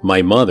by,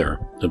 my mother,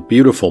 a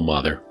beautiful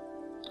mother,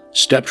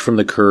 stepped from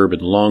the curb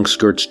and long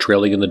skirts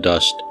trailing in the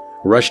dust,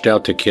 rushed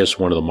out to kiss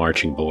one of the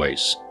marching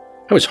boys.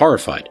 I was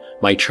horrified,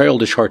 my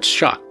childish heart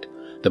shocked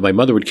that my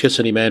mother would kiss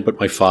any man but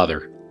my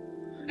father.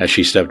 As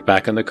she stepped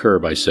back on the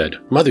curb, I said,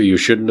 "Mother, you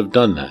shouldn't have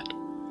done that."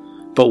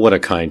 But what a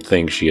kind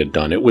thing she had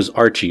done. It was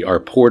Archie, our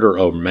porter,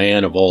 a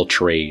man of all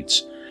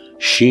trades.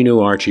 She knew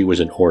Archie was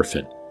an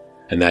orphan,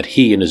 and that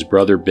he and his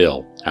brother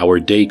Bill, our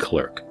day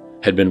clerk,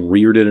 had been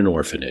reared in an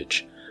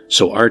orphanage,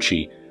 so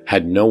Archie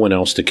had no one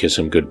else to kiss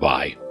him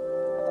goodbye.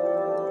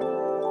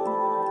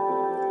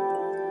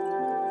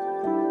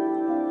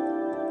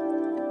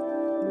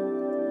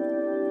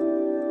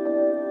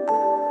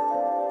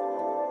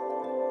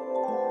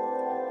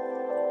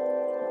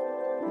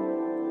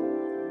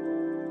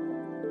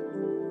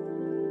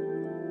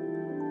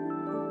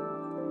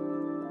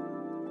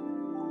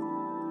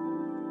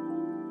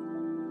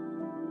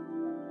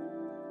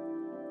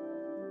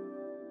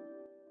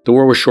 The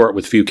war was short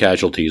with few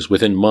casualties.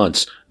 Within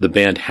months, the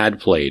band had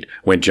played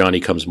When Johnny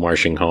Comes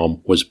Marching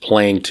Home, was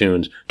playing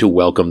tunes to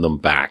welcome them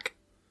back.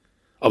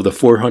 Of the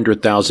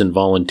 400,000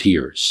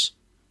 volunteers,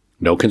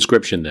 no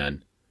conscription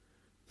then,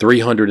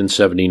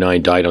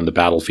 379 died on the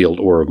battlefield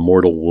or of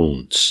mortal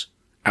wounds.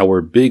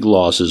 Our big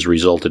losses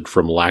resulted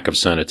from lack of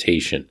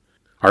sanitation.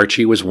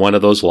 Archie was one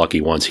of those lucky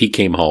ones. He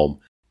came home.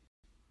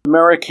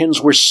 Americans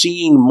were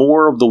seeing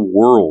more of the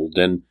world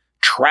and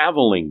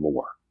traveling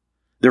more.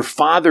 Their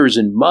fathers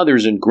and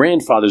mothers and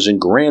grandfathers and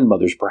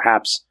grandmothers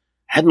perhaps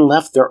hadn't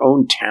left their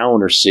own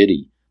town or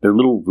city, their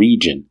little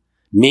region,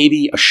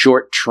 maybe a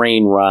short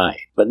train ride.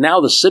 But now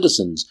the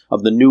citizens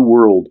of the New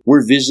World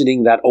were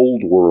visiting that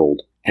old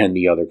world and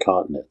the other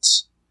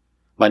continents.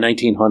 By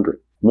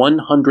 1900,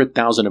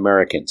 100,000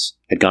 Americans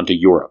had gone to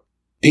Europe.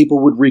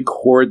 People would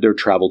record their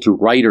travel to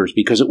writers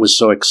because it was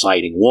so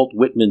exciting. Walt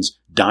Whitman's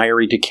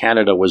Diary to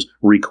Canada was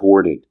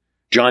recorded.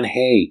 John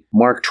Hay,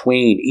 Mark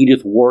Twain,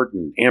 Edith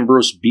Wharton,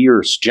 Ambrose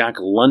Bierce, Jack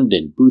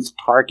London, Booth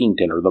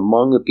Tarkington are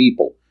among the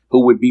people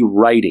who would be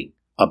writing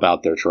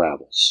about their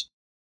travels.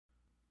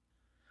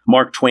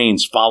 Mark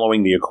Twain's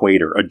Following the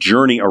Equator, A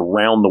Journey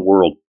Around the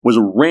World, was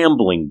a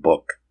rambling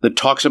book that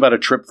talks about a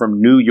trip from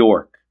New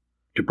York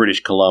to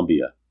British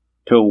Columbia,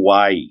 to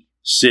Hawaii,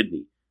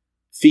 Sydney,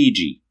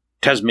 Fiji,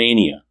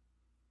 Tasmania,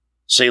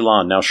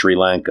 Ceylon, now Sri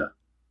Lanka,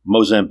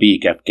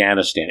 Mozambique,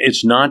 Afghanistan.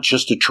 It's not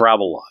just a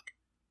travelogue.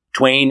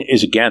 Twain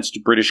is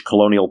against British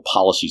colonial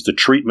policies, the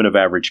treatment of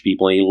average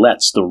people, and he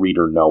lets the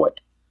reader know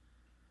it.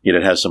 Yet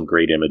it has some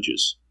great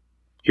images.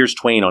 Here's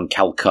Twain on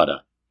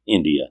Calcutta,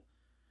 India.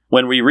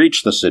 When we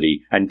reached the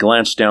city and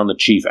glanced down the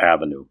chief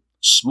avenue,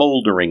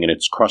 smoldering in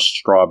its crushed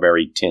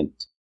strawberry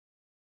tint,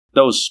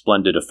 those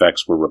splendid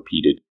effects were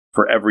repeated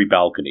for every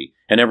balcony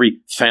and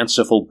every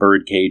fanciful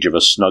birdcage of a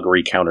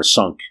snuggery counter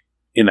sunk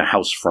in the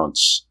house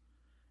fronts.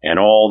 And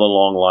all the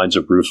long lines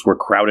of roofs were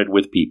crowded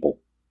with people,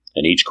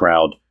 and each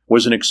crowd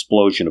was an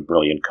explosion of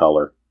brilliant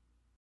color.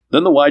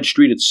 Then the wide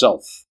street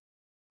itself,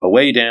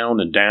 away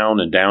down and down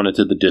and down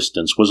into the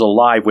distance, was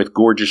alive with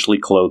gorgeously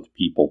clothed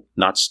people,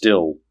 not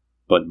still,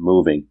 but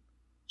moving,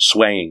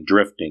 swaying,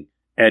 drifting,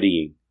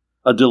 eddying,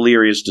 a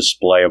delirious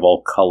display of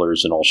all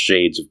colors and all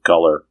shades of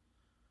color.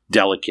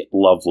 Delicate,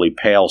 lovely,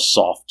 pale,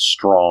 soft,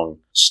 strong,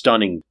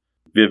 stunning,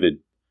 vivid,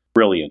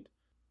 brilliant,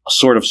 a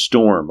sort of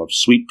storm of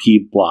sweet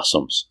pea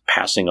blossoms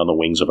passing on the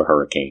wings of a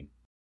hurricane.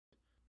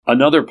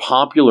 Another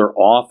popular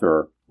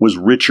author was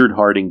Richard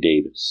Harding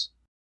Davis,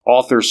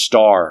 author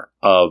star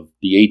of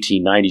the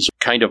 1890s,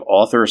 kind of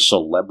author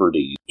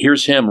celebrity.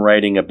 Here's him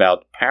writing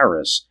about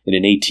Paris in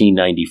an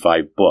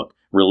 1895 book,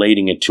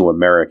 relating it to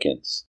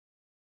Americans.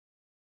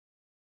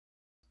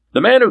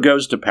 The man who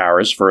goes to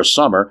Paris for a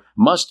summer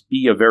must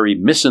be a very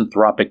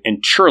misanthropic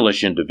and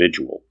churlish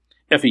individual.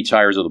 If he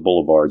tires of the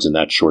boulevards in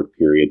that short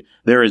period,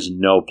 there is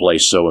no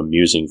place so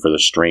amusing for the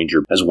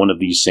stranger as one of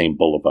these same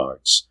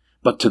boulevards.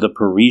 But to the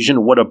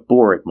Parisian, what a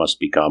bore it must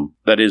become.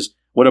 That is,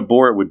 what a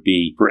bore it would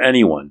be for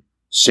anyone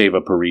save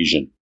a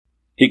Parisian.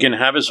 He can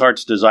have his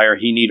heart's desire.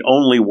 He need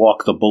only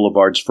walk the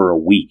boulevards for a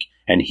week,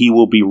 and he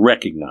will be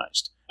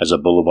recognized as a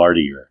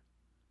boulevardier.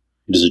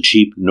 It is a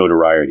cheap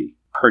notoriety,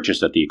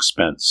 purchased at the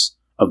expense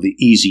of the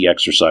easy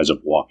exercise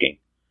of walking,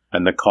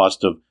 and the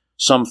cost of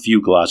some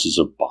few glasses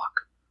of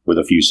Bock, with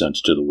a few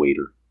cents to the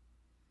waiter.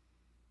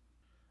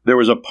 There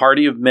was a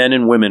party of men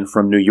and women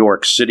from New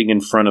York sitting in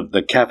front of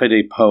the Café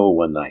des Pots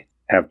one night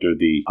after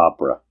the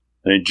opera,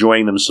 and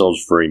enjoying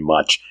themselves very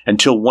much,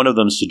 until one of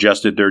them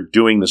suggested they're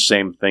doing the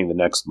same thing the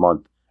next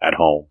month at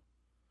home.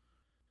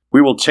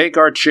 We will take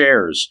our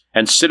chairs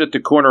and sit at the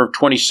corner of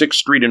 26th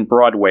Street and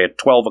Broadway at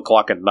 12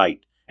 o'clock at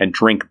night and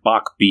drink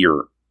Bock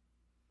beer.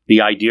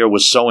 The idea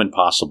was so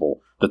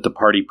impossible that the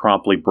party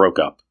promptly broke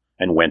up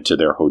and went to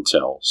their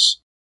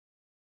hotels.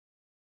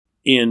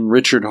 In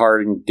Richard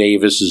Harding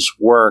Davis's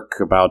work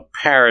about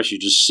Paris, you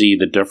just see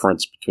the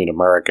difference between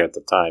America at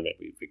the time,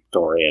 maybe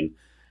Victorian,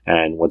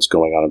 and what's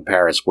going on in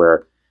Paris,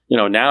 where,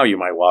 now you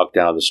might walk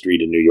down the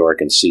street in New York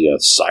and see a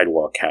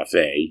sidewalk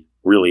cafe,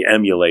 really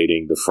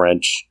emulating the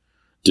French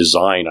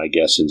design, I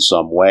guess, in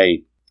some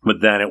way,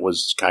 but then it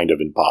was kind of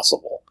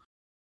impossible.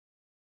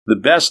 The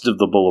best of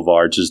the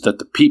boulevards is that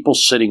the people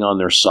sitting on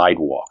their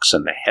sidewalks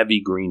and the heavy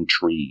green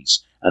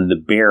trees and the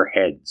bare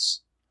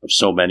heads of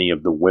so many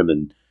of the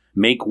women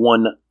make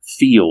one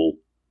feel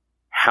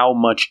how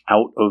much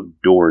out of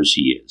doors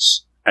he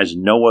is, as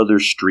no other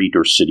street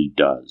or city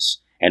does,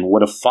 and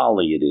what a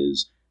folly it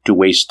is to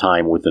waste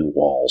time within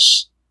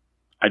walls.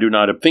 I do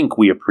not think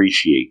we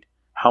appreciate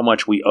how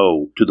much we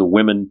owe to the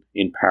women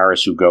in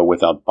Paris who go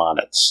without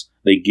bonnets.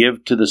 They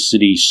give to the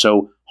city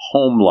so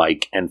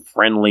homelike and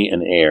friendly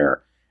an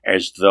air,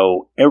 as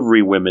though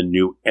every woman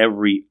knew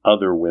every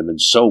other woman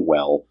so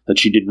well that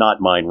she did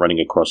not mind running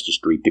across the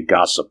street to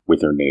gossip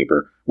with her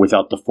neighbor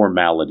without the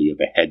formality of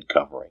a head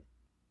covering.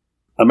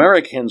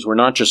 Americans were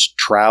not just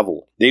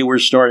traveling. They were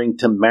starting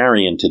to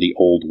marry into the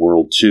old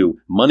world, too.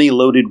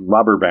 Money-loaded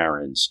robber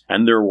barons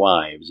and their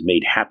wives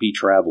made happy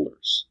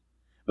travelers.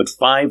 But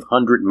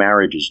 500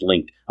 marriages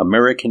linked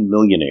American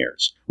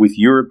millionaires with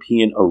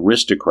European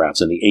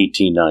aristocrats in the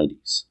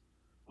 1890s.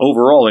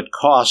 Overall, it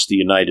cost the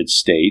United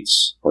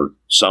States, or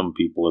some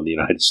people in the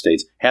United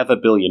States,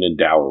 $500 million in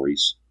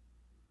dowries.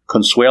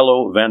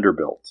 Consuelo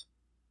Vanderbilt,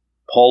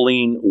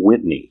 Pauline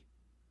Whitney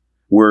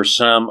were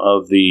some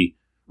of the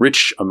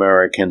rich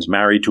Americans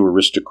married to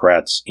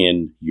aristocrats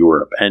in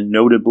Europe, and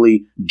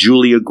notably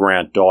Julia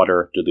Grant,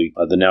 daughter to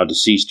the now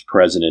deceased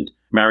president,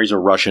 marries a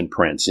Russian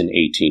prince in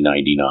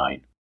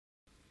 1899.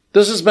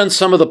 This has been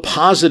some of the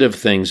positive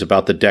things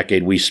about the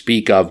decade we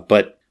speak of,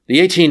 but the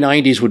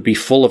 1890s would be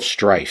full of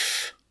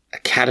strife, a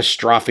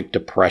catastrophic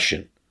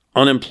depression,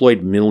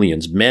 unemployed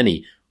millions,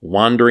 many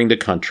wandering the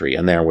country,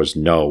 and there was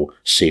no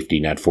safety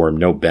net for them,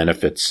 no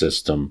benefit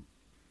system.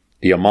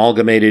 The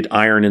Amalgamated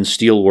Iron and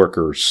Steel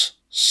Workers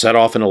set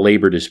off in a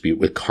labor dispute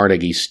with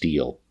Carnegie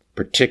Steel,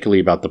 particularly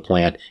about the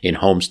plant in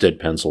Homestead,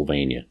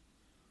 Pennsylvania. It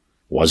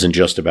wasn't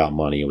just about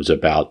money, it was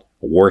about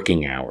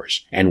working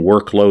hours and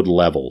workload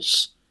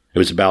levels. It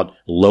was about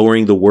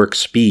lowering the work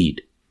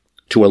speed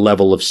to a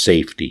level of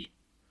safety.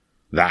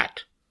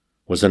 That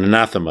was an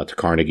anathema to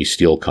Carnegie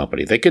Steel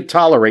Company. They could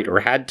tolerate,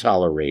 or had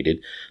tolerated,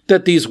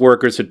 that these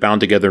workers had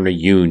bound together in a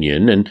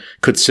union and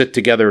could sit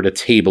together at a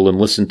table and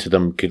listen to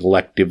them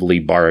collectively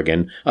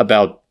bargain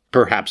about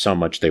perhaps how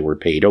much they were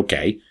paid.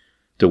 Okay,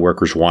 the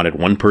workers wanted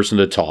one person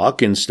to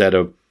talk instead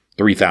of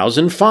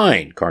 3,000.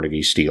 Fine,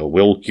 Carnegie Steel,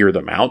 we'll hear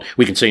them out.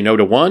 We can say no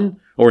to one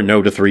or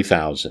no to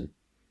 3,000.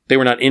 They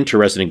were not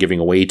interested in giving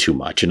away too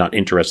much and not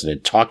interested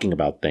in talking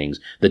about things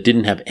that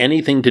didn't have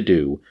anything to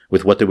do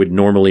with what they would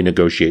normally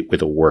negotiate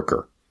with a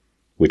worker,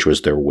 which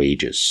was their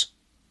wages.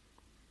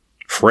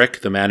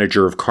 Frick, the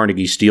manager of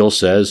Carnegie Steel,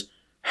 says,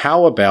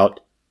 how about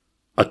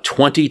a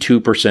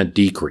 22%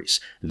 decrease?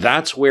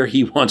 That's where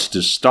he wants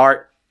to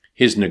start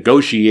his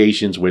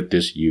negotiations with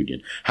this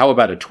union. How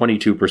about a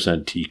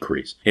 22%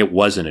 decrease? It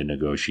wasn't a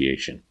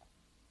negotiation.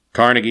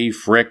 Carnegie,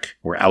 Frick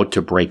were out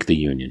to break the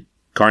union.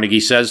 Carnegie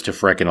says to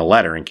Frick in a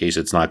letter, in case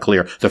it's not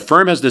clear, the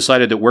firm has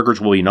decided that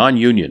workers will be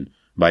non-union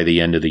by the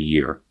end of the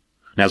year.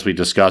 And as we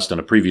discussed on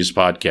a previous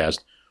podcast,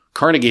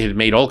 Carnegie had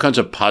made all kinds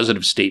of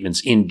positive statements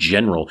in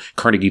general,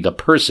 Carnegie the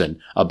person,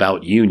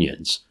 about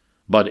unions.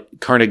 But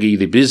Carnegie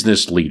the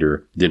business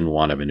leader didn't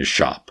want him in his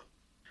shop.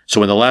 So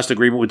when the last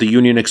agreement with the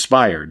union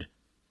expired,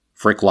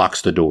 Frick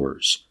locks the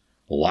doors,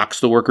 locks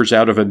the workers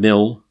out of a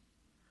mill,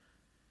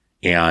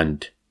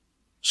 and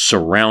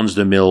surrounds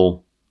the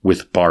mill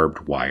with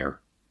barbed wire.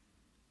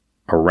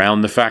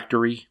 Around the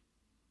factory,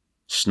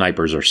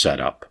 snipers are set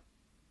up.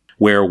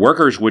 Where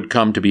workers would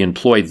come to be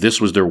employed,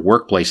 this was their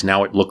workplace.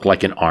 Now it looked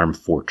like an armed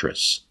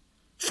fortress.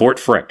 Fort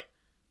Frick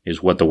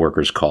is what the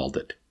workers called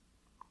it.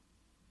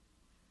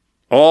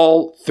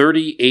 All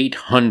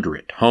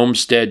 3,800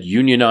 Homestead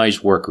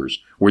unionized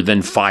workers were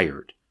then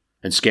fired,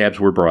 and scabs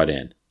were brought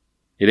in.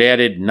 It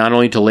added not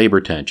only to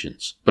labor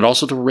tensions, but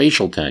also to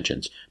racial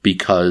tensions,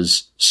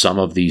 because some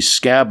of these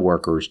scab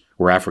workers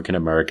were African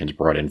Americans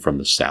brought in from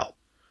the South.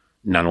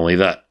 Not only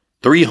that,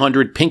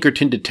 300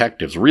 Pinkerton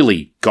detectives,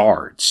 really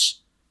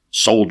guards,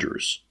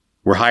 soldiers,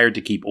 were hired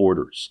to keep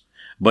orders.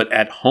 But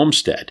at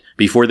Homestead,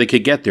 before they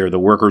could get there, the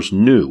workers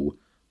knew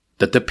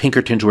that the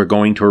Pinkertons were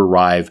going to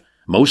arrive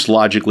most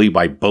logically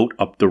by boat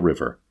up the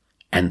river.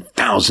 And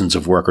thousands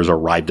of workers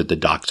arrived at the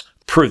docks,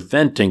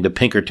 preventing the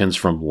Pinkertons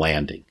from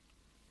landing.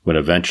 When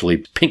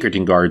eventually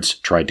Pinkerton guards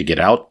tried to get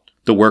out,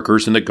 the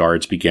workers and the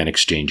guards began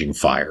exchanging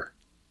fire.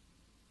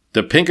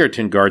 The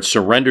Pinkerton guards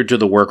surrendered to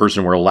the workers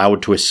and were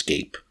allowed to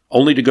escape,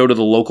 only to go to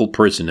the local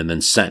prison and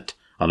then sent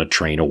on a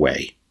train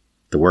away.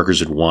 The workers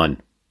had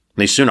won.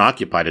 They soon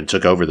occupied and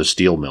took over the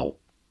steel mill.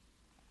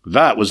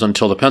 That was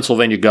until the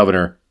Pennsylvania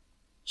governor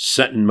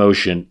set in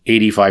motion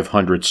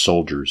 8,500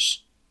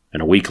 soldiers,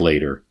 and a week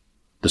later,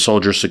 the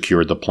soldiers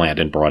secured the plant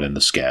and brought in the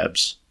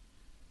scabs.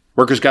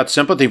 Workers got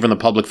sympathy from the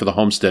public for the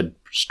Homestead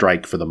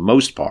strike for the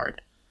most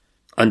part,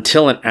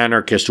 until an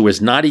anarchist who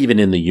was not even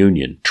in the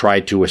union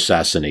tried to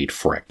assassinate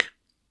Frick.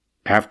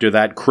 After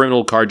that,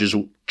 criminal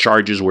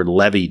charges were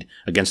levied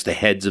against the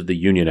heads of the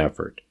union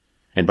effort,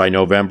 and by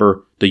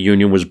November, the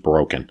union was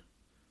broken.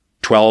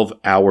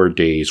 12-hour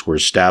days were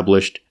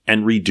established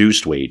and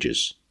reduced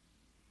wages.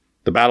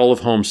 The Battle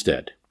of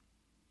Homestead,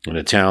 in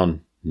a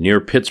town near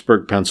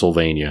Pittsburgh,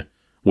 Pennsylvania,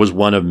 was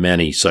one of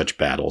many such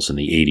battles in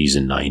the 80s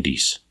and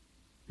 90s.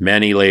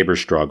 Many labor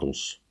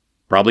struggles,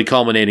 probably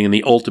culminating in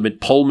the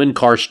ultimate Pullman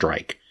car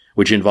strike,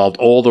 which involved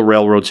all the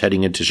railroads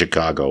heading into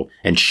Chicago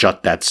and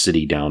shut that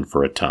city down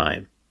for a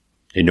time.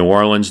 In New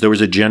Orleans, there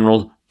was a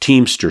general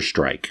Teamster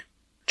strike.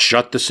 It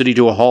shut the city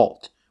to a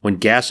halt when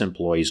gas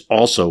employees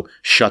also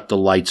shut the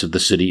lights of the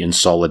city in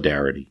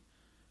solidarity.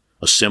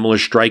 A similar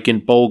strike in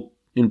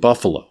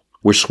Buffalo,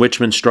 where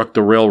switchmen struck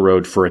the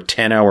railroad for a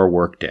 10-hour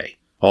workday.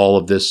 All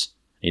of this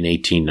in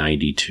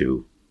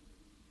 1892.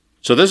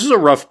 So this is a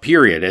rough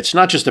period. It's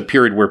not just a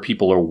period where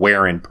people are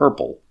wearing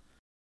purple.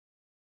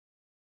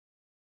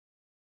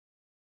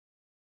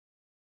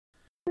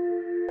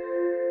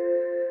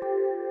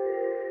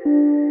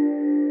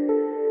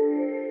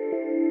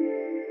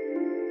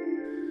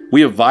 We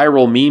have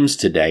viral memes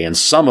today, and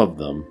some of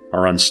them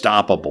are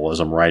unstoppable. As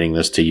I'm writing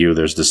this to you,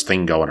 there's this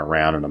thing going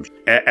around, and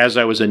as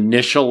I was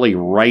initially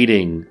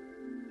writing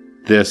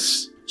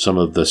this, some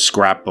of the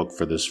scrapbook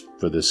for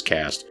this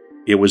cast,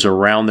 it was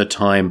around the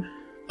time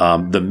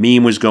the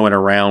meme was going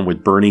around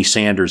with Bernie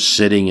Sanders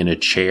sitting in a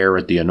chair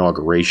at the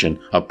inauguration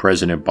of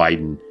President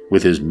Biden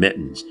with his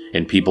mittens,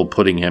 and people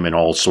putting him in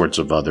all sorts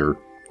of other,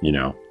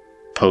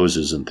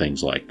 poses and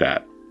things like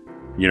that.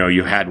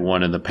 You had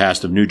one in the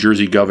past of New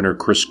Jersey Governor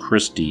Chris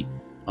Christie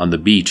on the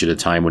beach at a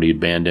time when he had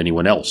banned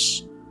anyone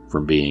else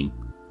from being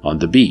on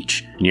the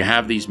beach. And you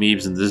have these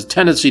memes, and there's a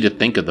tendency to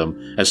think of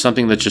them as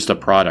something that's just a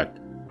product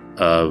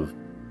of,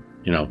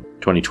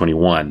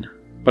 2021.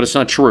 But it's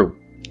not true.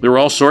 There are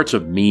all sorts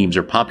of memes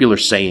or popular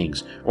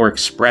sayings or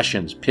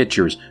expressions,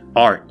 pictures,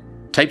 art,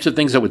 types of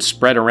things that would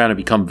spread around and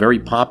become very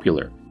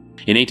popular.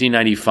 In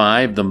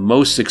 1895, the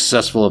most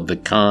successful of the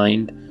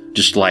kind,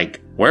 just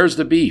like, "Where's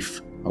the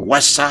beef?" or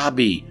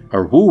 "wasabi,"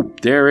 or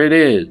 "whoop, there it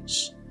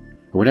is,"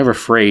 or whatever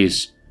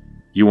phrase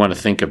you want to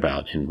think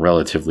about in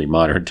relatively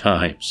modern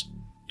times.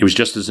 It was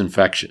just as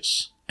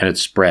infectious, and it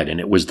spread, and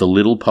it was the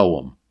little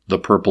poem, The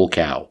Purple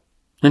Cow.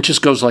 And it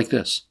just goes like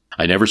this.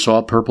 I never saw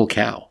a purple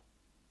cow.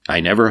 I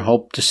never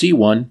hoped to see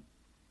one.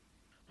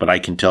 But I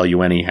can tell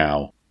you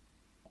anyhow,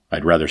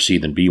 I'd rather see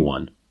than be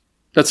one.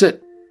 That's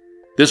it.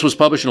 This was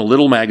published in a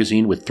little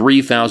magazine with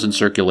 3,000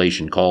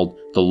 circulation called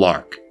The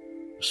Lark.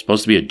 It was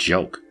supposed to be a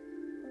joke.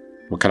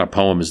 What kind of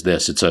poem is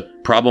this? It's a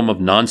problem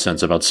of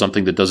nonsense about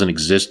something that doesn't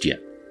exist yet.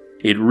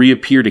 It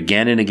reappeared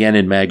again and again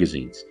in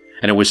magazines,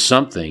 and it was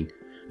something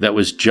that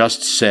was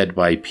just said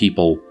by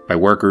people, by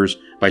workers,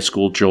 by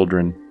school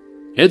children.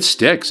 It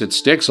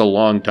sticks a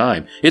long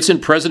time. It's in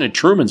President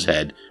Truman's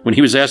head when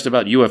he was asked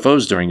about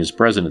UFOs during his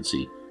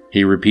presidency.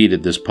 He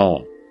repeated this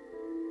poem.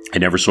 I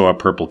never saw a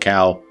purple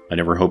cow, I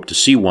never hoped to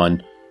see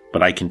one,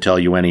 but I can tell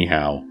you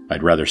anyhow,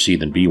 I'd rather see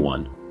than be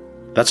one.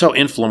 That's how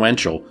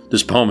influential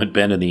this poem had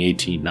been in the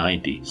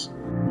 1890s.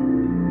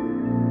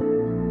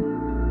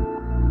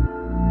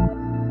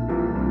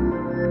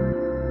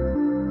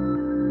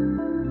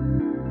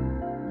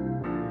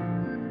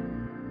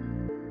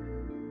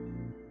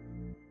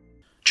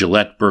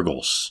 Gillette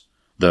Burgos,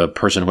 the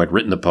person who had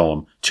written the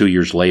poem 2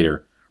 years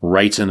later,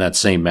 writes in that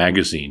same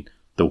magazine,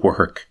 The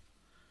Work.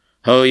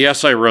 Oh,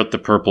 yes, I wrote The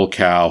Purple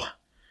Cow.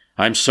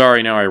 I'm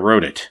sorry now I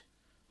wrote it,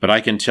 but I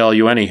can tell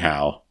you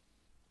anyhow.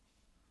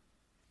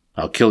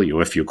 I'll kill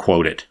you if you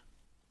quote it.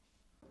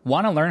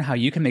 Want to learn how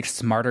you can make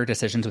smarter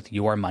decisions with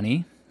your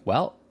money?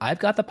 Well, I've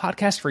got the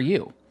podcast for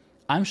you.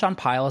 I'm Sean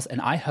Piles,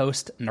 and I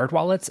host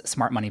NerdWallet's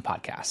Smart Money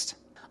Podcast.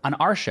 On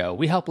our show,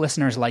 we help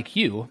listeners like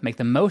you make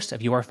the most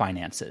of your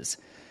finances.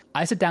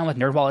 I sit down with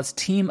NerdWallet's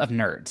team of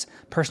nerds,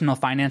 personal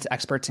finance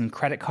experts in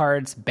credit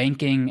cards,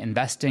 banking,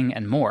 investing,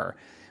 and more.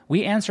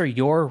 We answer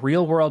your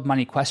real-world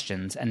money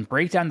questions and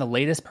break down the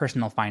latest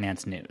personal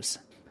finance news.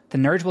 The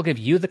nerds will give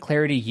you the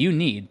clarity you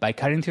need by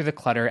cutting through the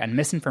clutter and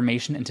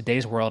misinformation in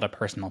today's world of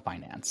personal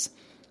finance.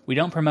 We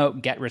don't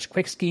promote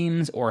get-rich-quick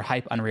schemes or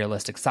hype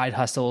unrealistic side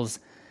hustles.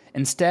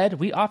 Instead,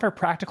 we offer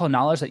practical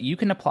knowledge that you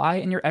can apply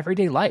in your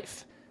everyday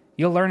life.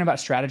 You'll learn about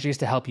strategies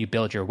to help you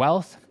build your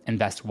wealth,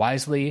 invest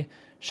wisely,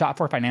 shop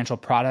for financial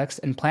products,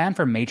 and plan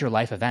for major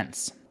life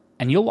events.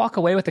 And you'll walk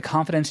away with the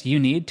confidence you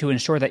need to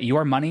ensure that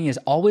your money is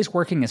always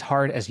working as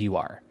hard as you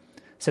are.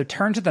 So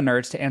turn to the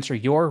nerds to answer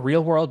your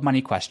real-world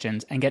money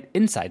questions and get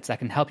insights that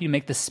can help you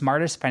make the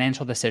smartest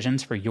financial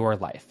decisions for your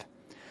life.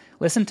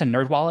 Listen to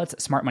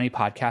NerdWallet's Smart Money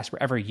Podcast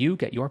wherever you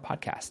get your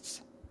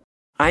podcasts.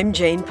 I'm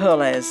Jane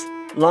Perlez,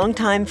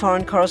 longtime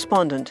foreign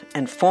correspondent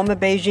and former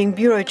Beijing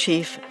bureau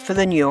chief for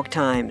the New York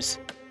Times.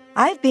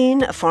 I've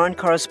been a foreign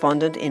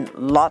correspondent in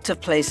lots of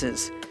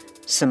places: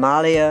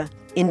 Somalia,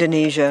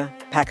 Indonesia,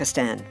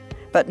 Pakistan,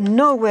 but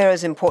nowhere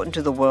as important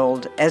to the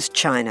world as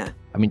China.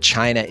 I mean,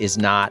 China is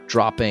not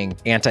dropping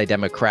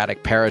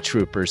anti-democratic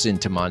paratroopers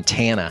into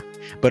Montana.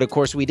 But of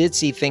course, we did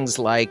see things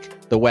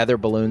like the weather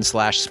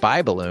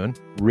balloon/spy balloon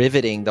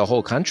riveting the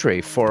whole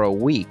country for a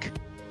week.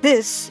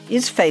 This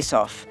is Face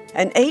Off,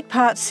 an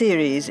 8-part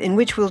series in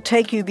which we'll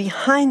take you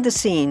behind the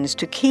scenes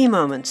to key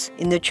moments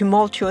in the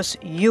tumultuous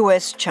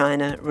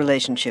U.S.-China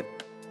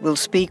relationship. We'll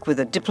speak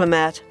with a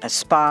diplomat, a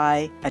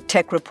spy, a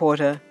tech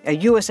reporter, a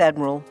U.S.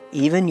 admiral,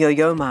 even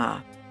Yo-Yo Ma.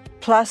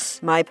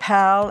 Plus, my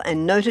pal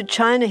and noted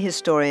China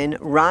historian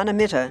Rana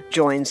Mitter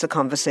joins the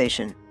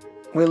conversation.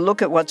 We'll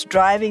look at what's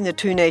driving the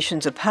two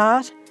nations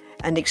apart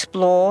and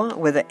explore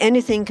whether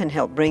anything can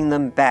help bring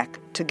them back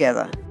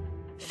together.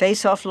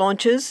 Face Off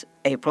launches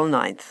April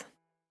 9th.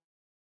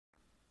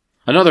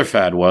 Another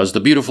fad was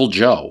The Beautiful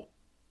Joe.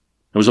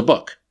 It was a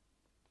book.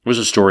 It was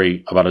a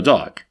story about a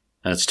dog,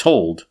 and it's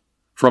told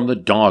from the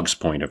dog's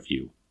point of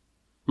view.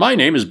 My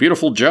name is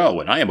Beautiful Joe,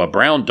 and I am a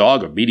brown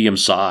dog of medium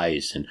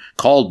size, and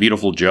called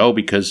Beautiful Joe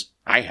because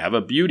I have a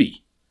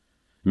beauty.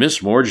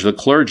 Miss Morge, the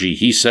clergy,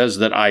 he says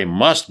that I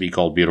must be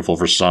called beautiful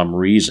for some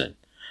reason.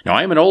 Now,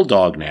 I am an old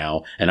dog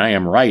now, and I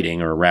am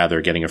writing, or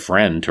rather getting a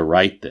friend to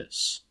write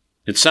this.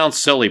 It sounds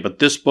silly, but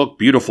this book,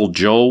 Beautiful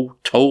Joe,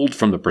 told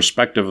from the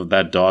perspective of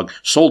that dog,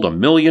 sold 1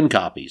 million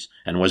copies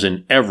and was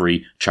in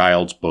every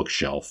child's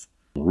bookshelf.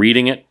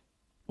 Reading it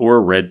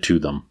or read to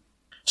them.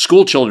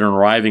 School children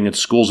arriving at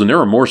schools, and there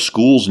are more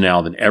schools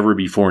now than ever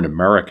before in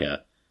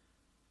America.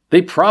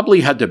 They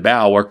probably had to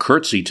bow or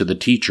curtsy to the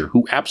teacher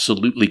who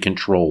absolutely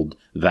controlled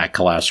that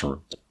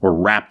classroom, or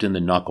rapped in the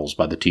knuckles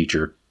by the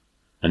teacher,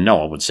 and no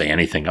one would say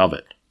anything of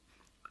it.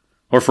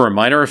 Or for a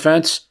minor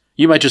offense,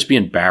 you might just be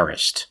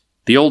embarrassed.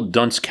 The old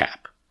dunce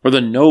cap, or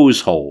the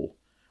nose hole,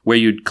 where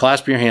you'd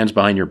clasp your hands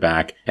behind your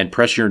back and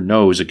press your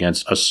nose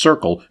against a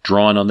circle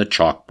drawn on the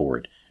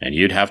chalkboard, and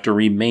you'd have to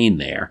remain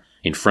there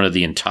in front of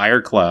the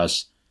entire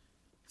class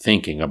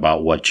thinking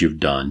about what you've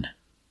done.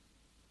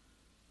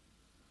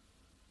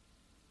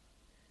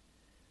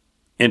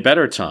 In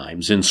better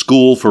times, in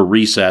school for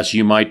recess,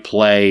 you might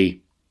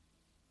play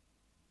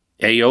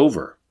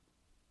A-over.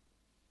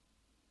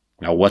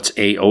 Now, what's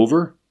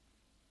A-over?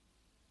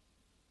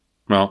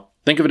 Well,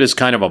 think of it as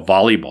kind of a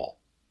volleyball,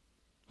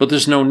 but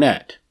there's no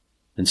net.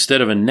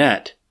 Instead of a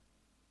net,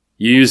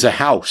 you use a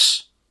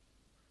house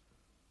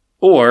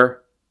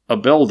or a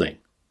building.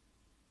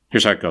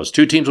 Here's how it goes.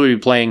 Two teams will be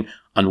playing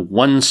on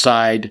one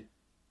side,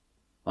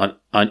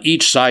 on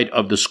each side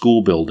of the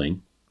school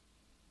building.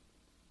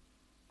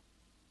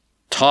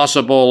 Toss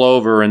a ball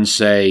over and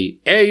say,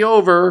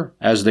 A-over,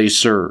 as they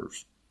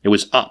serve. It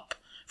was up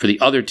for the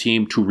other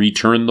team to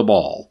return the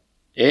ball.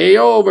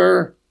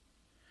 A-over.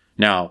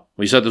 Now,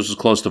 we said this was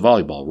close to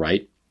volleyball,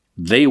 right?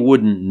 They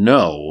wouldn't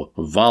know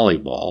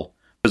volleyball,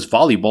 because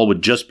volleyball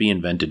would just be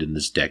invented in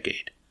this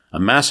decade. A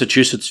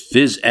Massachusetts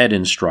phys ed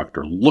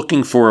instructor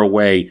looking for a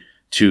way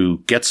to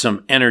get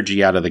some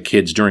energy out of the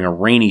kids during a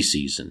rainy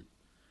season,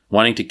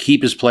 wanting to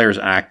keep his players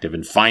active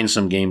and find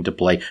some game to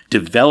play,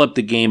 developed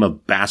the game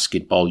of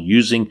basketball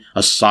using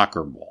a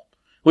soccer ball,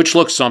 which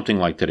looks something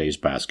like today's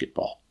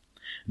basketball.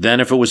 Then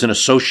if it was an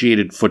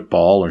associated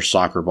football or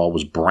soccer ball,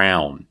 was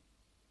brown.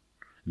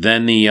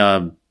 Then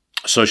the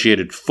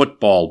associated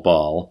football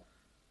ball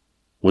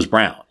was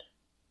brown.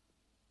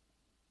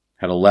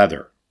 Had a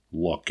leather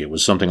look. It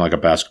was something like a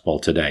basketball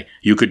today.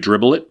 You could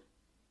dribble it.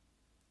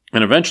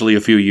 And eventually,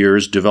 a few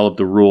years, developed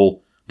the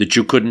rule that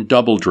you couldn't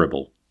double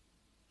dribble.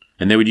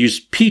 And they would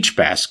use peach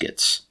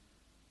baskets.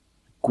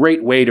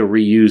 Great way to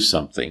reuse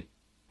something.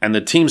 And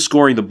the team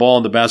scoring the ball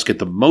in the basket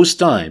the most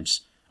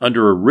times,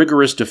 under a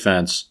rigorous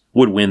defense,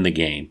 would win the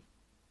game.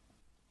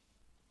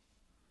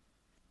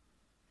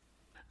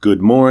 Good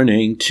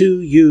morning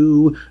to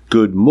you.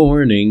 Good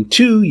morning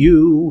to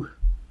you.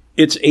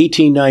 It's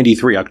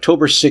 1893,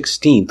 October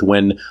 16th,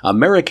 when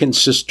American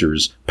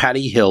sisters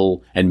Patty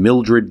Hill and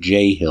Mildred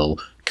J. Hill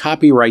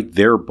copyright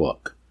their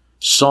book,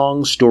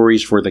 Song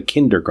Stories for the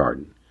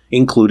Kindergarten,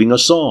 including a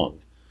song,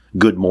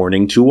 Good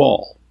Morning to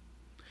All.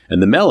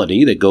 And the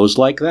melody that goes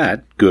like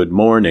that, Good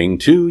Morning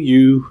to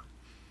You,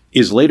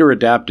 is later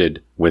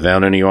adapted,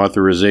 without any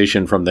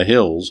authorization from the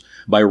Hills,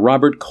 by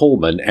Robert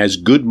Coleman as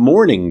Good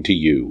Morning to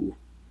You,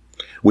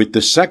 with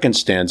the second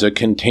stanza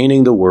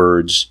containing the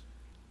words,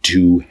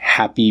 To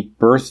Happy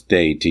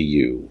Birthday to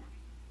You,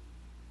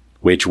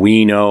 which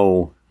we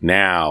know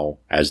now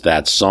as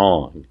that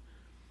song.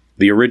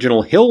 The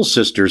original Hill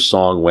Sisters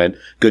song went,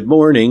 Good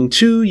morning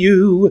to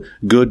you,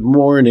 good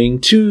morning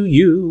to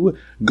you,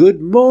 good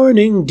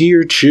morning,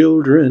 dear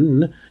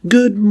children,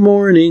 good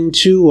morning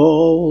to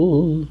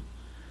all.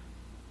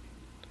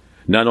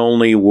 Not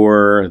only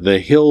were the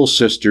Hill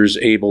Sisters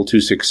able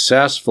to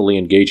successfully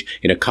engage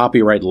in a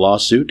copyright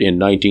lawsuit in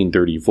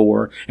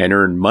 1934 and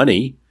earn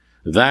money,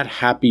 that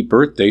Happy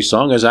Birthday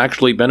song has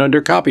actually been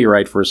under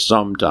copyright for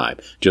some time,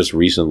 just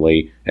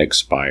recently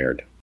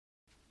expired.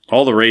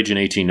 All the rage in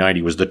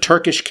 1890 was the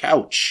Turkish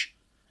couch.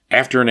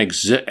 After an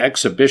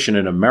exhibition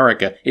in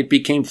America, it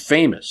became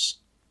famous.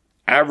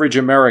 Average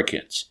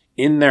Americans,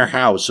 in their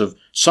house of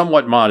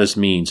somewhat modest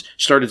means,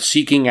 started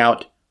seeking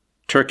out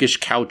Turkish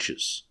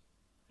couches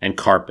and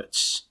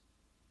carpets.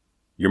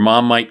 Your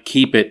mom might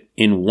keep it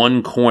in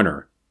one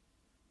corner,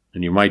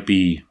 and you might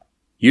be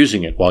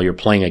using it while you're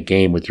playing a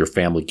game with your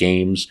family.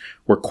 Games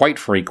were quite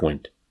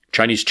frequent.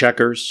 Chinese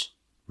checkers,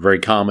 very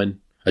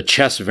common. A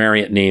chess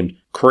variant named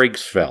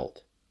Kriegsfeld,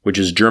 which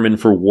is German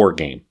for war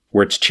game,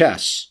 where it's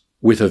chess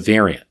with a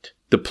variant.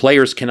 The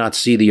players cannot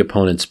see the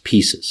opponent's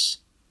pieces.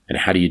 And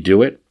how do you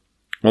do it?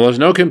 Well, there's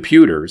no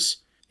computers,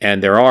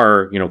 And there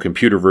are,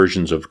 computer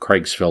versions of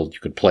Kriegsfeld you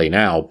could play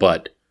now,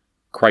 but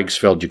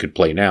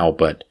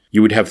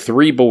you would have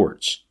 3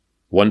 boards.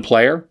 1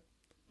 player,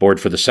 board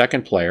for the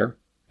second player,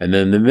 and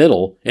then in the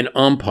middle, an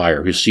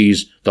umpire who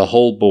sees the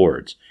whole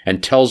boards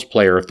and tells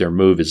player if their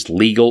move is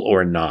legal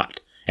or not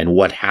and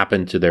what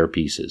happened to their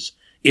pieces.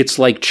 It's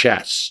like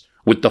chess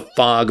with the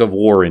fog of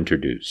war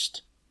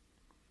introduced.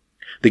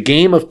 The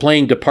game of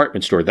playing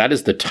department store, that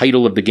is the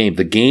title of the game.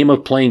 The game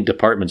of playing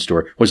department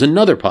store was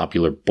another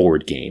popular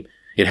board game.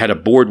 It had a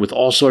board with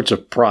all sorts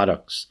of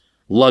products,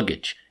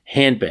 luggage,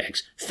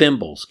 handbags,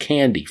 thimbles,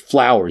 candy,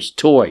 flowers,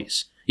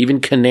 toys, even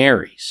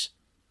canaries,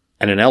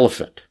 and an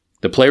elephant.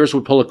 The players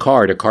would pull a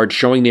card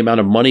showing the amount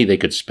of money they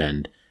could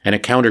spend, and a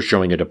counter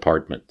showing a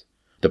department.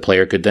 The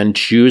player could then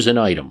choose an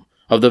item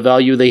of the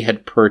value they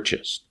had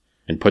purchased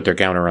and put their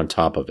counter on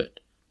top of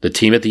it. The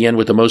team at the end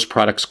with the most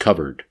products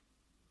covered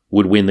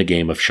would win the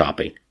game of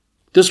shopping.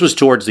 This was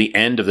towards the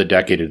end of the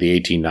decade of the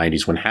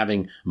 1890s, when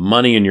having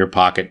money in your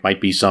pocket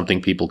might be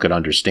something people could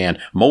understand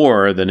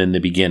more than in the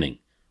beginning,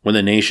 when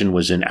the nation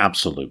was in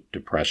absolute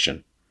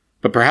depression.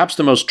 But perhaps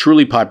the most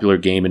truly popular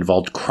game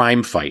involved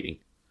crime fighting.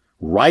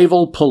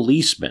 Rival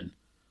Policemen,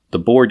 the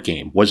board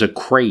game, was a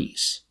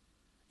craze.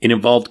 It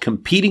involved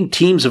competing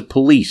teams of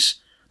police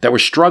that were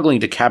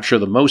struggling to capture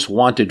the most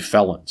wanted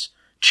felons,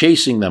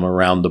 chasing them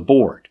around the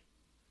board.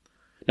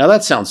 Now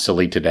that sounds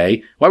silly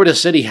today. Why would a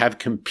city have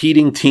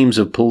competing teams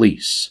of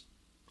police?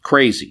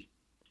 Crazy.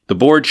 The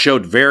board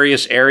showed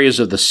various areas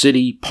of the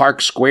city,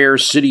 park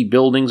squares, city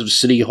buildings of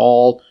City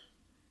Hall,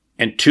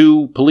 and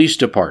 2 police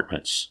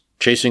departments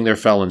chasing their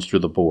felons through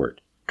the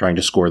board, trying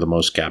to score the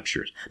most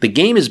captures. The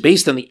game is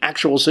based on the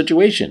actual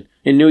situation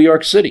in New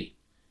York City,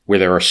 where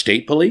there are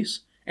state police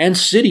and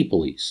city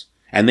police,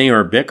 and they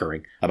are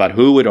bickering about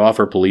who would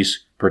offer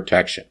police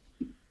protection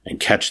and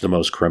catch the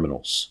most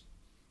criminals.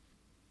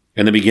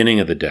 In the beginning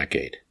of the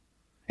decade,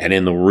 and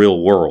in the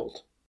real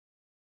world,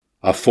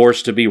 a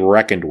force to be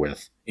reckoned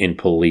with in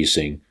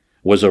policing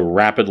was a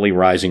rapidly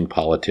rising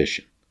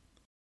politician,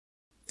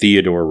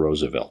 Theodore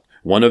Roosevelt,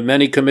 one of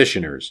many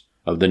commissioners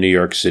of the New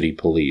York City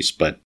Police,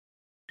 but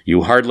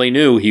you hardly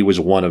knew he was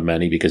one of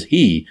many because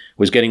he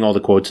was getting all the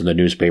quotes in the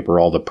newspaper,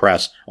 all the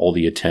press, all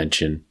the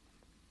attention.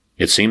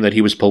 It seemed that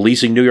he was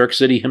policing New York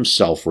City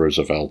himself,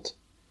 Roosevelt.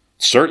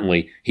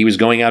 Certainly, he was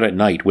going out at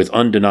night with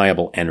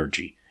undeniable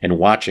energy and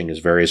watching as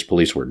various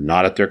police were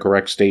not at their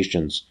correct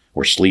stations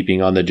or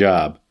sleeping on the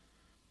job.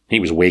 He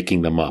was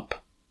waking them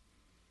up.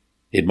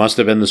 It must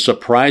have been the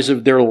surprise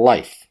of their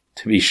life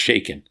to be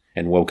shaken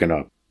and woken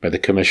up by the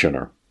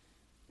commissioner.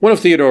 One of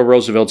Theodore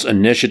Roosevelt's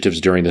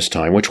initiatives during this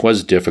time, which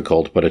was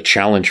difficult but a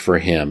challenge for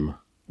him,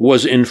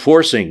 was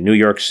enforcing New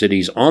York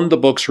City's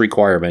on-the-books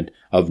requirement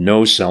of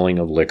no selling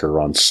of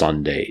liquor on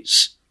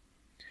Sundays.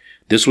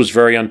 This was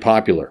very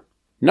unpopular,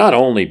 not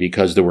only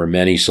because there were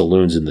many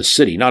saloons in the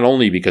city, not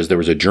only because there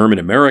was a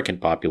German-American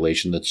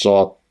population that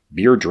saw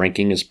beer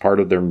drinking as part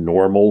of their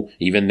normal,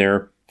 even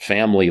their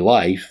family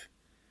life,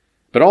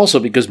 but also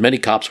because many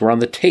cops were on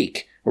the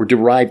take or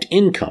derived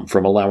income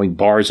from allowing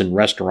bars and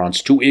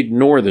restaurants to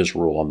ignore this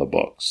rule on the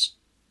books.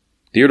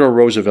 Theodore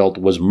Roosevelt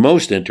was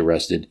most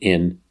interested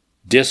in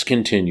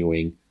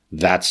discontinuing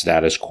that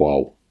status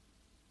quo.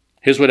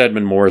 Here's what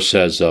Edmund Morris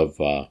says of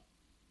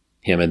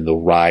him and the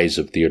rise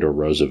of Theodore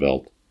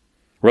Roosevelt.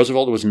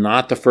 Roosevelt was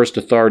not the first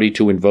authority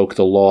to invoke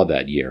the law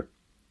that year.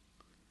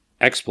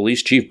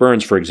 Ex-Police Chief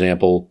Burns, for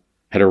example,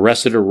 had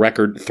arrested a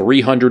record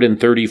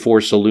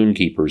 334 saloon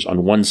keepers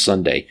on one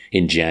Sunday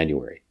in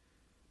January.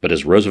 But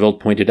as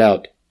Roosevelt pointed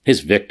out,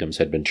 his victims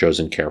had been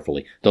chosen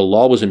carefully. The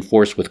law was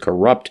enforced with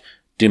corrupt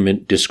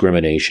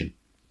discrimination.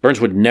 Burns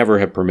would never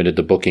have permitted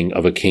the booking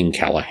of a King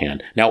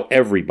Callahan. Now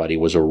everybody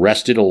was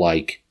arrested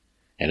alike.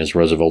 And as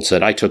Roosevelt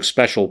said, I took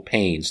special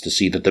pains to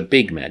see that the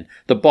big men,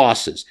 the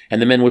bosses,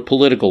 and the men with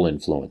political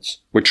influence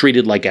were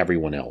treated like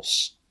everyone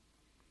else.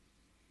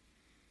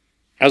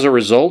 As a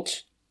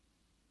result,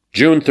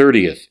 June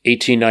 30th,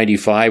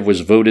 1895 was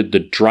voted the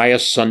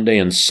driest Sunday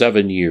in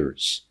 7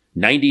 years.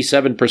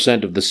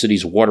 97% of the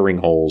city's watering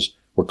holes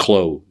were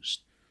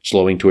closed,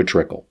 slowing to a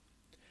trickle.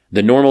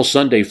 The normal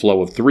Sunday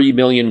flow of 3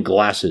 million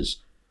glass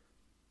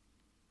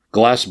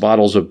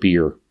bottles of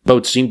beer,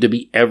 boats seemed to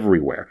be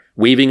everywhere,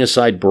 waving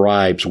aside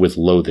bribes with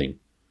loathing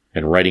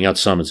and writing out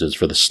summonses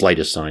for the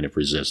slightest sign of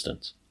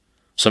resistance.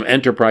 Some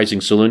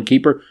enterprising saloon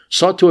keeper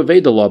sought to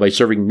evade the law by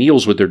serving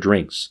meals with their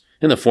drinks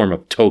in the form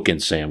of token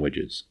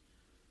sandwiches.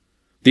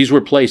 These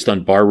were placed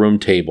on barroom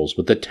tables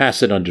with the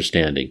tacit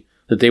understanding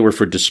that they were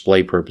for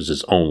display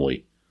purposes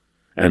only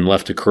and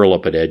left to curl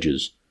up at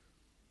edges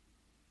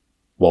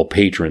while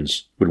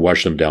patrons would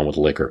wash them down with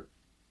liquor.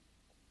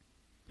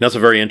 That's a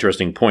very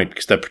interesting point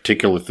because that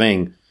particular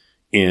thing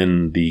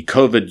in the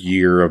COVID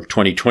year of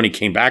 2020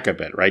 came back a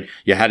bit, right?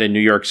 You had in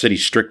New York City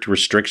strict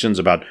restrictions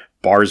about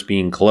bars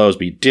being closed,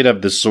 but you did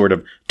have this sort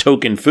of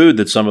token food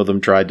that some of them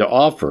tried to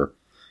offer.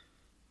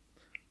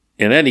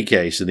 In any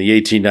case, in the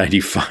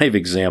 1895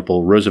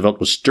 example, Roosevelt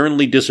was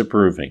sternly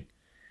disapproving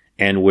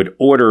and would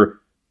order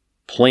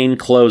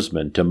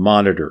plainclothesmen to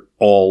monitor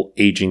all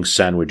aging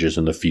sandwiches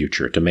in the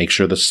future to make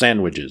sure the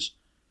sandwiches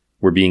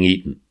were being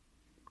eaten.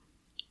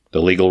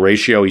 The legal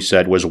ratio, he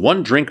said, was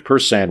 1 drink per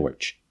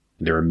sandwich.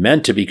 They were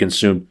meant to be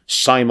consumed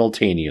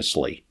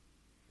simultaneously.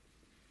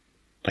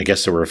 I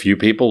guess there were a few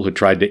people who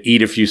tried to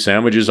eat a few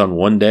sandwiches on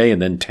one day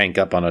and then tank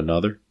up on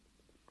another.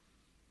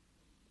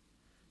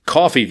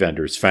 Coffee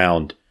vendors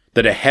found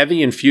that a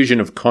heavy infusion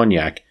of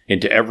cognac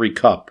into every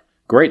cup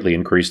greatly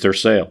increased their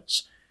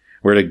sales.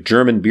 We're at a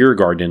German beer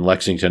garden in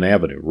Lexington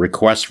Avenue.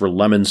 Requests for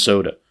lemon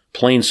soda,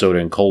 plain soda,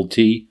 and cold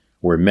tea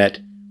were met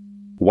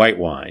white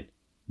wine,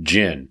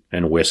 gin,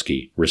 and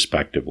whiskey,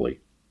 respectively.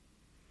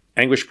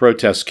 Anguished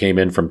protests came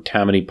in from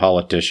Tammany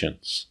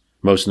politicians,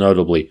 most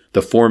notably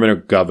the former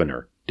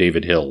governor,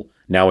 David Hill,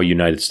 now a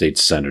United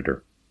States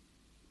senator.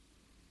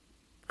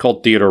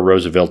 Called Theodore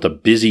Roosevelt a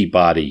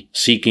busybody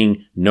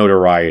seeking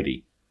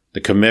notoriety.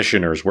 The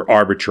commissioners were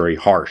arbitrary,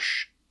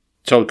 harsh.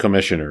 Told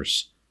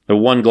commissioners, the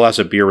 1 glass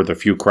of beer with a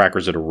few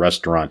crackers at a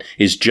restaurant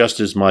is just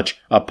as much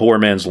a poor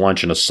man's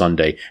lunch on a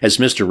Sunday as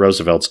Mr.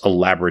 Roosevelt's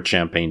elaborate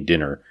champagne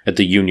dinner at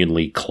the Union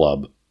League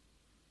Club.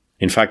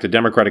 In fact, a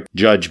Democratic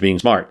judge, being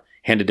smart,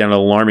 handed down an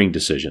alarming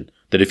decision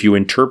that if you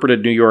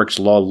interpreted New York's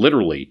law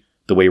literally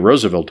the way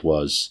Roosevelt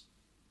was,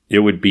 it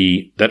would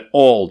be that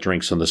all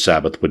drinks on the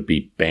Sabbath would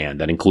be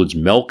banned. That includes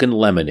milk and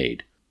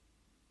lemonade.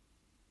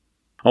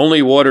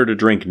 Only water to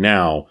drink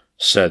now,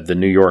 said the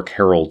New York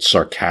Herald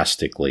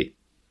sarcastically.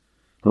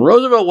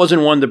 Roosevelt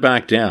wasn't one to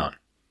back down.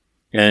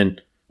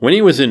 And when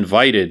he was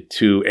invited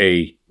to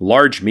a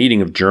large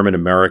meeting of German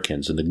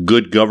Americans in the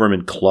Good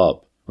Government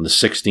Club on the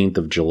 16th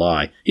of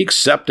July, he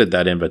accepted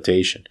that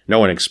invitation. No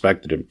one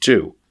expected him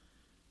to.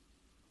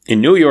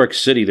 In New York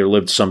City, there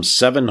lived some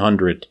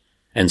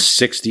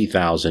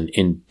 760,000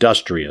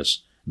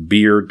 industrious,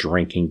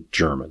 beer-drinking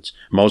Germans,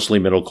 mostly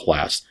middle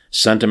class,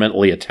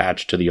 sentimentally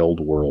attached to the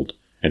old world,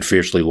 and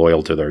fiercely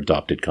loyal to their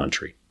adopted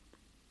country.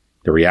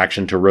 The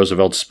reaction to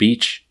Roosevelt's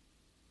speech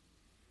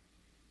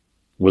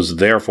was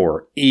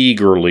therefore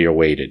eagerly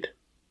awaited.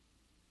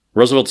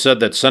 Roosevelt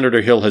said that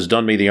Senator Hill has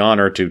done me the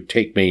honor to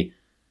take me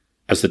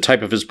as the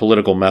type of his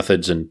political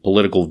methods and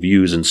political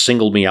views and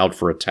singled me out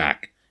for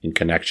attack in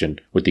connection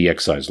with the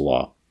excise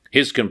law.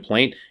 His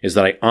complaint is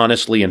that I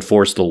honestly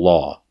enforce the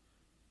law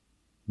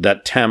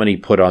that Tammany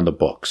put on the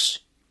books.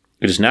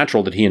 It is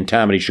natural that he and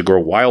Tammany should grow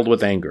wild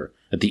with anger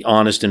at the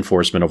honest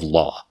enforcement of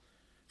law,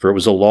 for it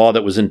was a law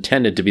that was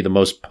intended to be the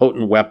most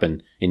potent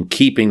weapon in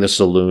keeping the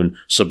saloon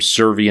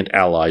subservient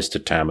allies to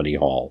Tammany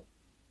Hall.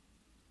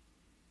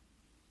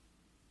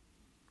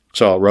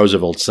 So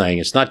Roosevelt's saying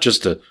it's not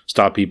just to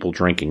stop people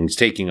drinking, he's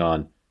taking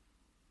on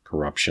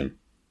corruption.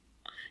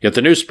 Yet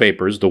the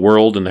newspapers, the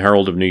World and the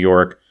Herald of New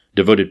York,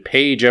 devoted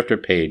page after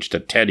page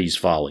to Teddy's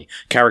folly,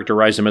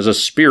 characterized him as a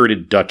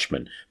spirited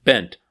Dutchman,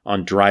 bent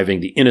on driving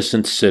the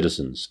innocent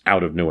citizens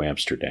out of New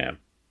Amsterdam.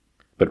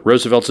 But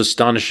Roosevelt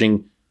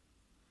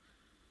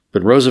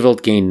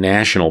gained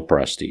national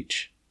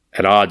prestige,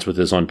 at odds with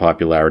his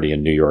unpopularity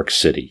in New York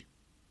City.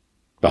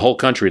 The whole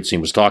country, it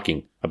seemed, was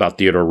talking about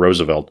Theodore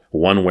Roosevelt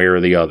one way or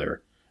the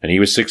other, and he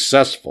was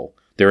successful.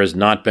 It was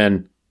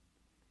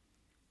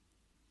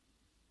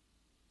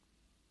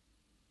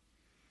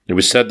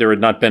said there had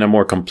not been a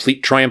more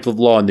complete triumph of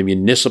law in the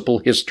municipal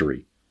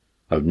history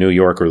of New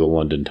York or the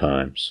London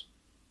Times.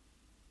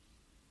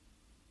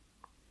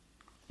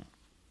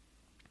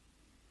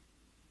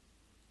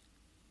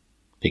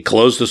 He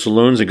closed the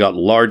saloons and got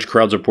large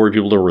crowds of poor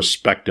people to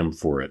respect him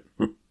for it.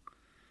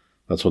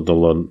 That's what the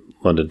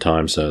London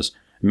Times says.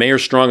 Mayor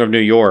Strong of New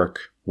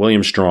York,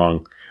 William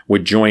Strong,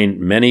 would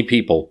join many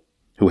people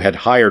who had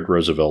hired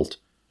Roosevelt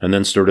and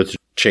then started to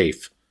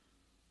chafe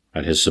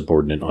at his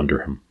subordinate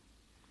under him.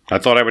 I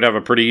thought I would have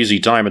a pretty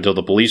easy time until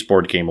the police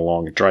board came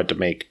along and tried to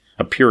make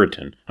a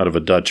Puritan out of a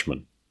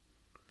Dutchman.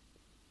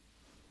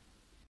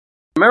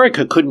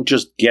 America couldn't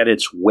just get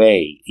its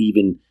way,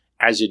 even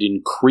as it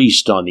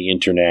increased on the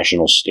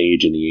international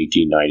stage in the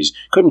 1890s.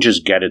 Couldn't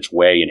just get its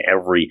way in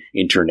every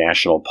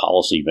international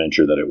policy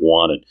venture that it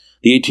wanted.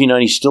 The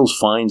 1890s still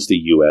finds the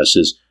U.S.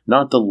 as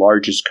not the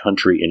largest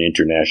country in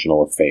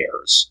international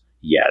affairs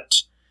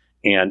yet.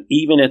 And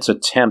even its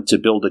attempt to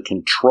build a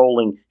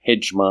controlling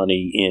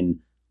hegemony in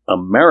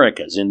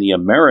the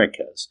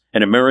Americas,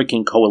 an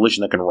American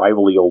coalition that can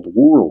rival the old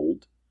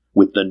world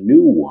with the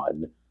new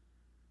one,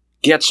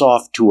 gets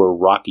off to a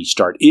rocky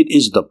start. It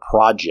is the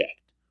project,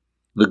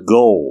 the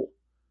goal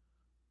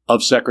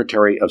of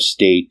Secretary of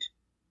State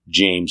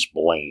James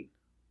Blaine.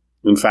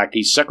 In fact,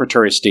 he's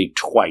Secretary of State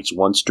twice,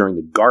 once during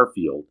the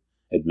Garfield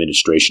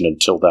administration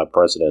until that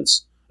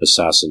president's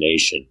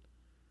assassination,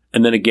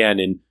 and then again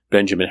in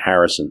Benjamin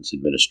Harrison's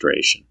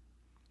administration.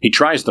 He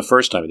tries the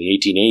first time in the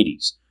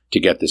 1880s to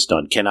get this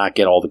done, cannot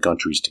get all the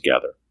countries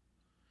together.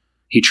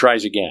 He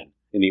tries again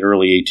in the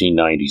early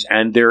 1890s,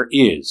 and there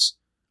is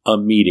a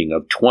meeting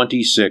of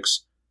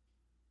 26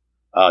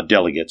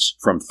 delegates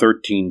from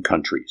 13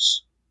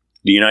 countries.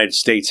 The United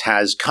States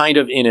has kind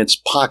of in its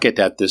pocket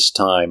at this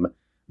time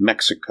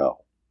Mexico.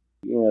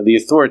 The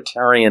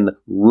authoritarian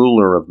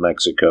ruler of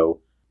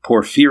Mexico,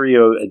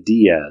 Porfirio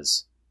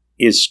Diaz,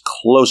 is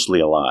closely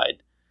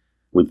allied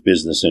with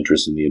business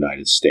interests in the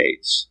United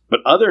States. But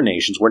other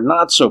nations were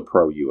not so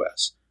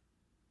pro-U.S.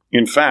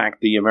 In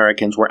fact, the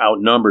Americans were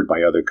outnumbered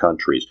by other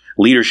countries.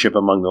 Leadership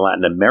among the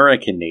Latin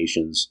American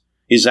nations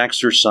is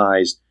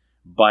exercised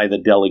by the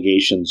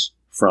delegations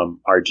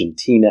from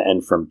Argentina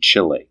and from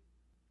Chile,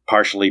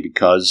 partially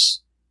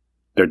because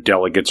their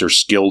delegates are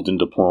skilled in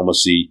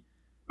diplomacy,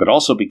 but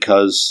also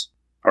because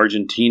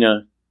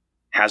Argentina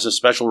has a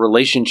special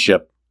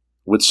relationship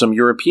with some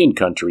European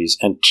countries,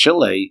 and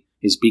Chile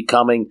is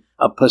becoming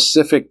a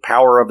Pacific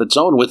power of its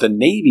own with a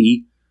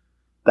navy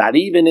that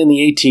even in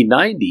the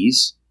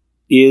 1890s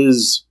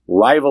is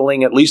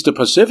rivaling at least a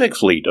Pacific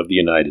fleet of the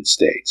United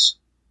States.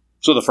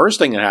 So the first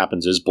thing that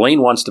happens is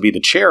Blaine wants to be the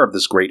chair of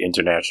this great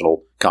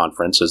international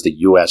conference as the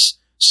U.S.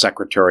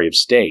 Secretary of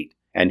State,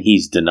 and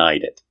he's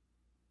denied it.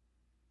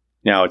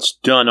 Now, it's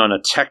done on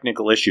a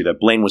technical issue that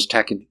Blaine was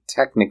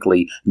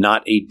technically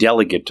not a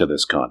delegate to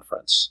this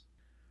conference.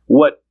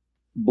 What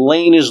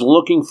Blaine is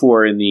looking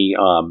for in the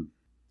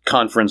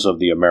Conference of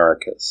the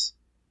Americas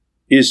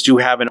is to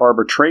have an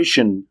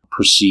arbitration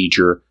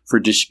procedure for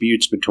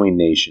disputes between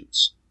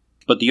nations.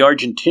 But the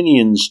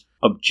Argentinians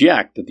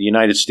object that the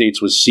United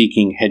States was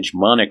seeking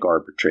hegemonic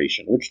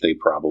arbitration, which they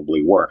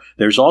probably were.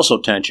 There's also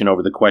tension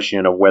over the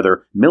question of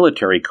whether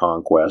military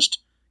conquest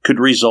could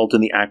result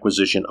in the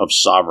acquisition of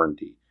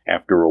sovereignty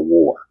after a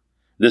war.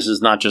 This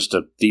is not just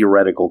a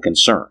theoretical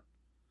concern.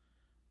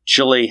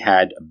 Chile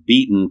had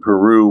beaten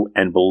Peru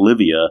and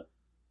Bolivia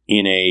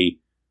in a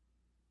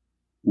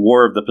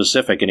War of the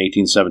Pacific in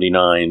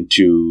 1879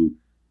 to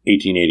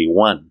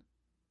 1881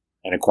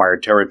 and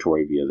acquired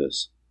territory via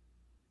this.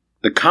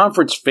 The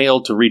conference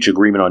failed to reach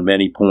agreement on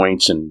many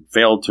points and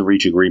failed to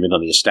reach agreement on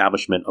the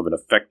establishment of an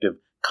effective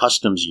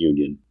customs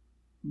union.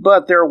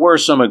 But there were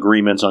some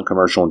agreements on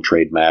commercial and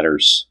trade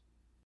matters.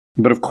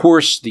 But of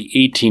course, the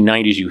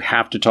 1890s, you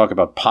have to talk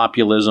about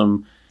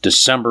populism.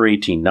 December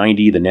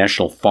 1890, the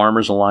National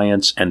Farmers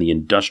Alliance and the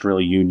Industrial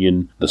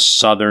Union, the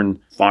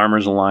Southern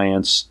Farmers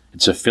Alliance,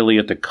 its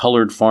affiliate, the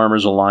Colored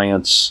Farmers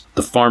Alliance,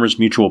 the Farmers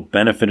Mutual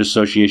Benefit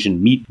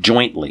Association meet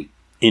jointly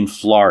in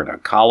Florida,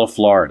 Ocala,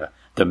 Florida,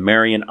 the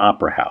Marion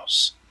Opera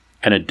House,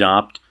 and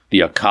adopt the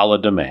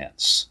Ocala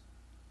Demands.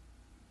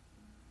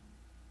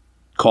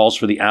 Calls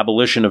for the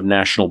abolition of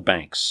national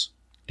banks,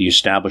 the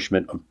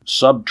establishment of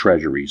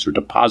sub-treasuries or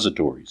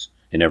depositories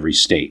in every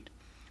state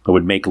that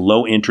would make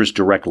low-interest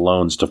direct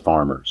loans to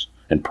farmers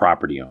and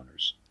property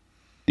owners,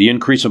 the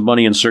increase of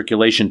money in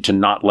circulation to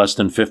not less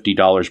than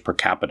 $50 per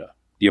capita,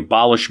 the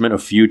abolishment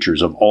of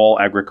futures of all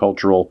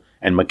agricultural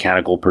and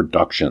mechanical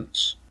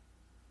productions,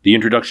 the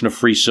introduction of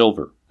free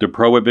silver, the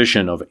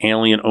prohibition of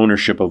alien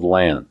ownership of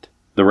land,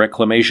 the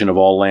reclamation of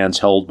all lands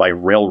held by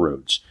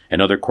railroads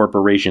and other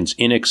corporations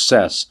in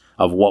excess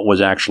of what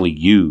was actually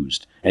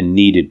used and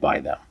needed by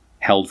them,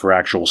 held for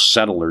actual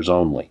settlers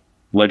only,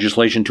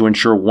 legislation to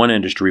ensure one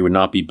industry would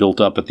not be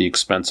built up at the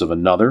expense of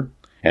another,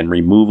 and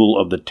removal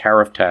of the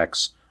tariff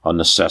tax on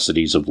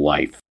necessities of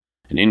life,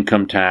 an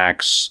income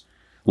tax,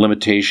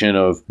 limitation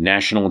of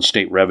national and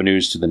state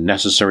revenues to the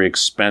necessary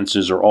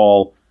expenses are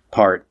all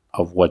part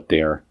of what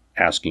they're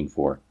asking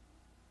for.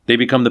 They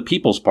become the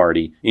People's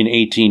Party in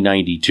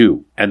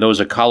 1892, and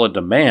those Ocala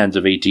Demands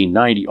of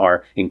 1890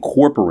 are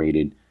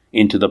incorporated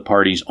into the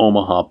party's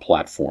Omaha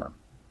platform.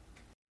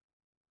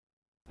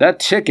 That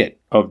ticket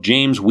of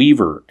James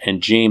Weaver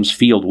and James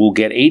Field will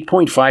get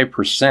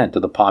 8.5%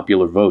 of the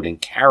popular vote and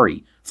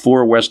carry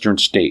 4 western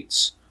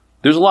states.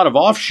 There's a lot of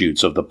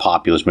offshoots of the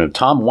populist movement.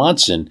 Tom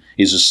Watson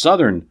is a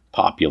southern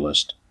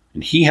populist,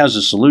 and he has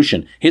a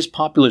solution. His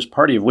Populist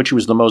Party, of which he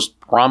was the most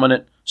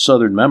prominent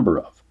southern member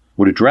of,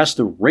 would address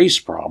the race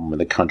problem in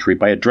the country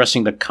by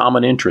addressing the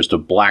common interest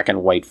of black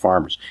and white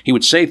farmers. He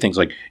would say things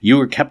like, you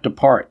are kept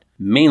apart,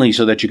 mainly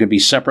so that you can be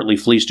separately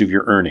fleeced of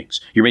your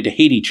earnings. You're made to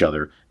hate each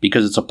other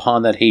because it's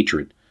upon that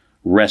hatred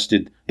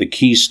rested the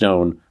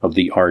keystone of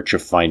the arch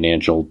of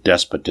financial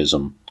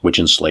despotism, which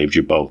enslaved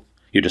you both.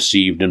 You're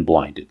deceived and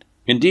blinded.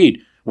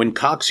 Indeed, when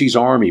Coxey's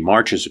army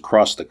marches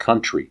across the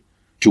country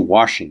to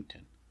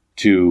Washington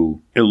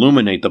to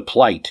illuminate the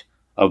plight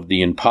of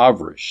the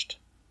impoverished,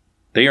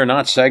 they are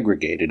not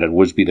segregated, as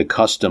would be the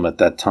custom at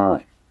that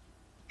time.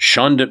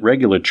 Shunned at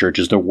regular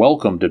churches, they're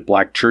welcomed at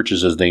black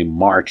churches as they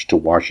march to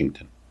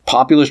Washington.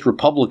 Populist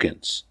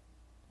Republicans,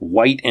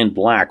 white and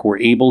black, were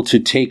able to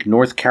take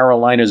North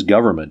Carolina's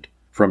government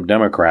from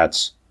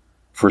Democrats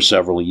for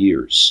several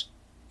years.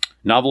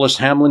 Novelist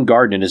Hamlin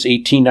Garden in his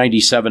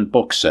 1897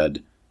 book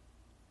said,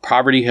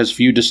 "Poverty has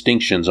few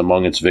distinctions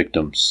among its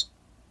victims."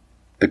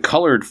 The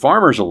Colored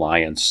Farmers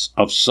Alliance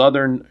of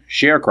Southern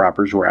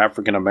sharecroppers who were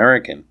African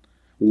American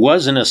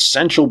was an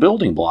essential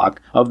building block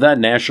of that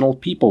National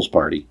People's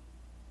Party.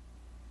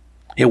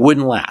 It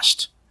wouldn't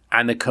last,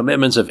 and the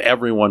commitments of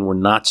everyone were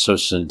not so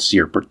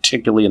sincere,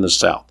 particularly in the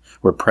South,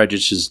 where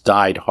prejudices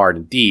died hard.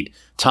 Indeed,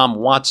 Tom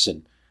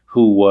Watson,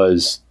 who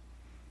was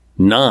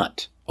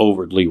not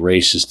overtly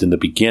racist in the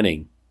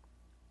beginning,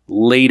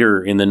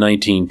 later in the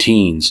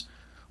 19-teens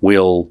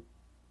will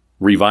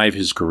revive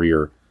his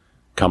career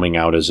coming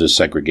out as a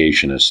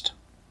segregationist.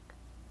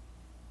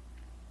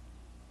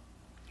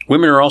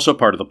 Women are also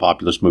part of the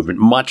populist movement,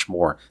 much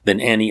more than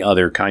any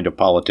other kind of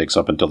politics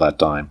up until that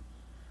time.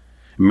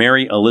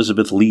 Mary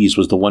Elizabeth Lees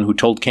was the one who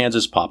told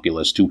Kansas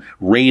populists to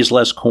raise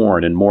less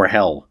corn and more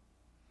hell.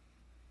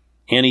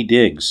 Annie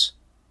Diggs,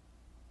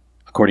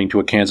 according to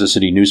a Kansas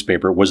City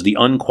newspaper, was the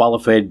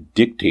unqualified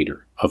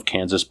dictator of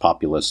Kansas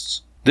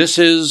populists. This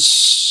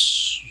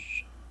is,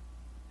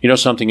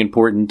 something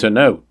important to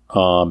note.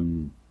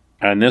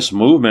 And this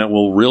movement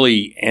will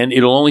really, and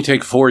it'll only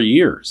take 4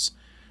 years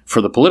for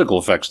the political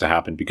effects to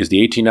happen, because the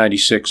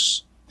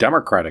 1896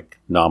 Democratic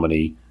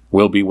nominee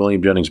will be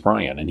William Jennings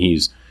Bryan, and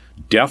he's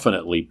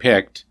definitely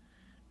picked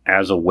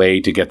as a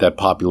way to get that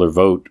popular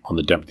vote on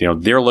the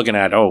they're looking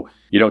at,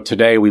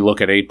 today we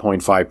look at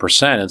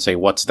 8.5% and say,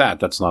 what's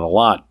that? That's not a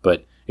lot.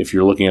 But if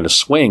you're looking at a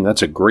swing,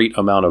 that's a great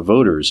amount of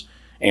voters,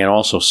 and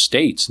also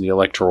states in the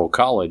Electoral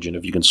College, and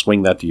if you can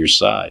swing that to your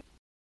side.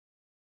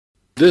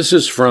 This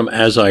is from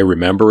As I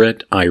Remember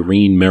It,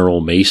 Irene Merrill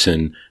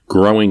Mason,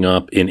 growing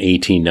up in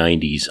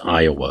 1890s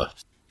Iowa.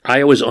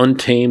 Iowa's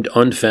untamed,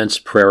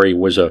 unfenced prairie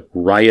was a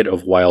riot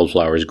of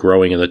wildflowers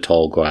growing in the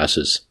tall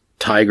grasses.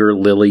 Tiger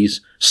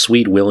lilies,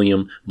 Sweet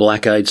William,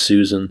 Black-Eyed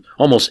Susan,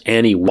 almost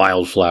any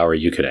wildflower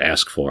you could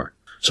ask for.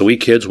 So we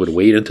kids would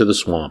wade into the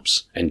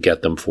swamps and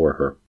get them for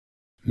her.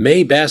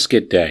 May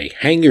Basket Day.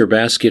 Hang your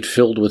basket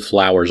filled with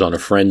flowers on a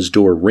friend's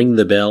door, ring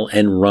the bell,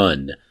 and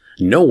run.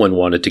 No one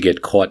wanted to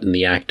get caught in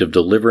the act of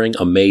delivering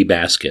a May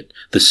basket.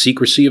 The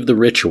secrecy of the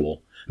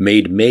ritual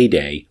made May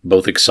Day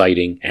both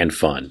exciting and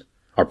fun.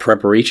 Our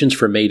preparations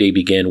for May Day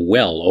began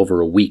well over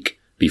a week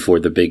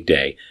before the big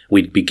day.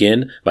 We'd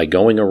begin by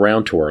going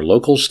around to our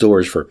local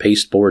stores for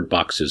pasteboard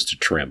boxes to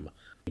trim.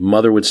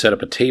 Mother would set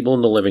up a table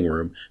in the living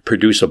room,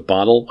 produce a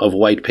bottle of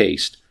white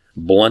paste,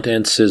 blunt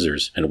end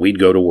scissors, and we'd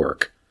go to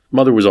work.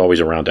 Mother was always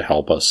around to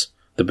help us.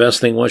 The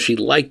best thing was she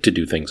liked to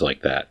do things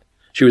like that.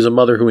 She was a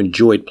mother who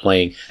enjoyed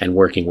playing and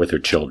working with her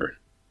children.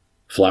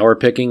 Flower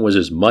picking was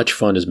as much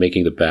fun as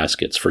making the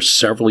baskets. For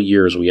several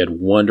years, we had a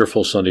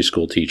wonderful Sunday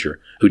school teacher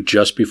who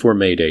just before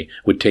May Day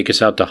would take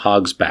us out to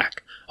Hog's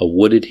Back, a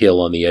wooded hill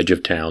on the edge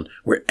of town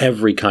where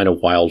every kind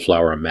of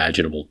wildflower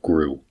imaginable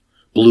grew.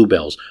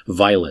 Bluebells,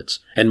 violets,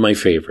 and my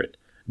favorite,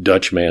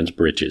 Dutchman's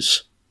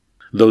britches.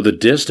 Though the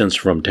distance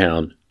from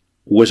town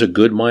was a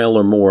good mile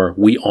or more,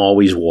 we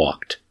always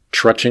walked,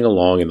 trudging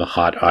along in the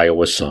hot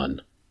Iowa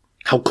sun.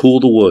 How cool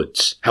the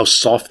woods, how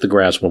soft the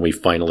grass when we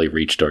finally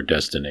reached our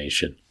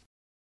destination.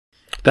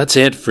 That's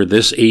it for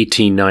this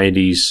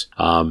 1890s.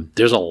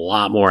 There's a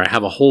lot more. I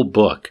have a whole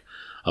book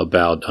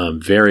about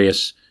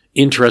various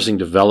interesting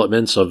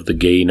developments of the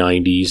gay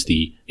 90s,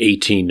 the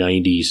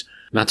 1890s,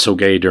 not so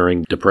gay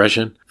during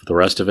Depression. For the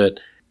rest of it,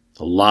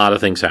 a lot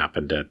of things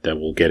happened that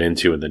we'll get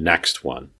into in the next one.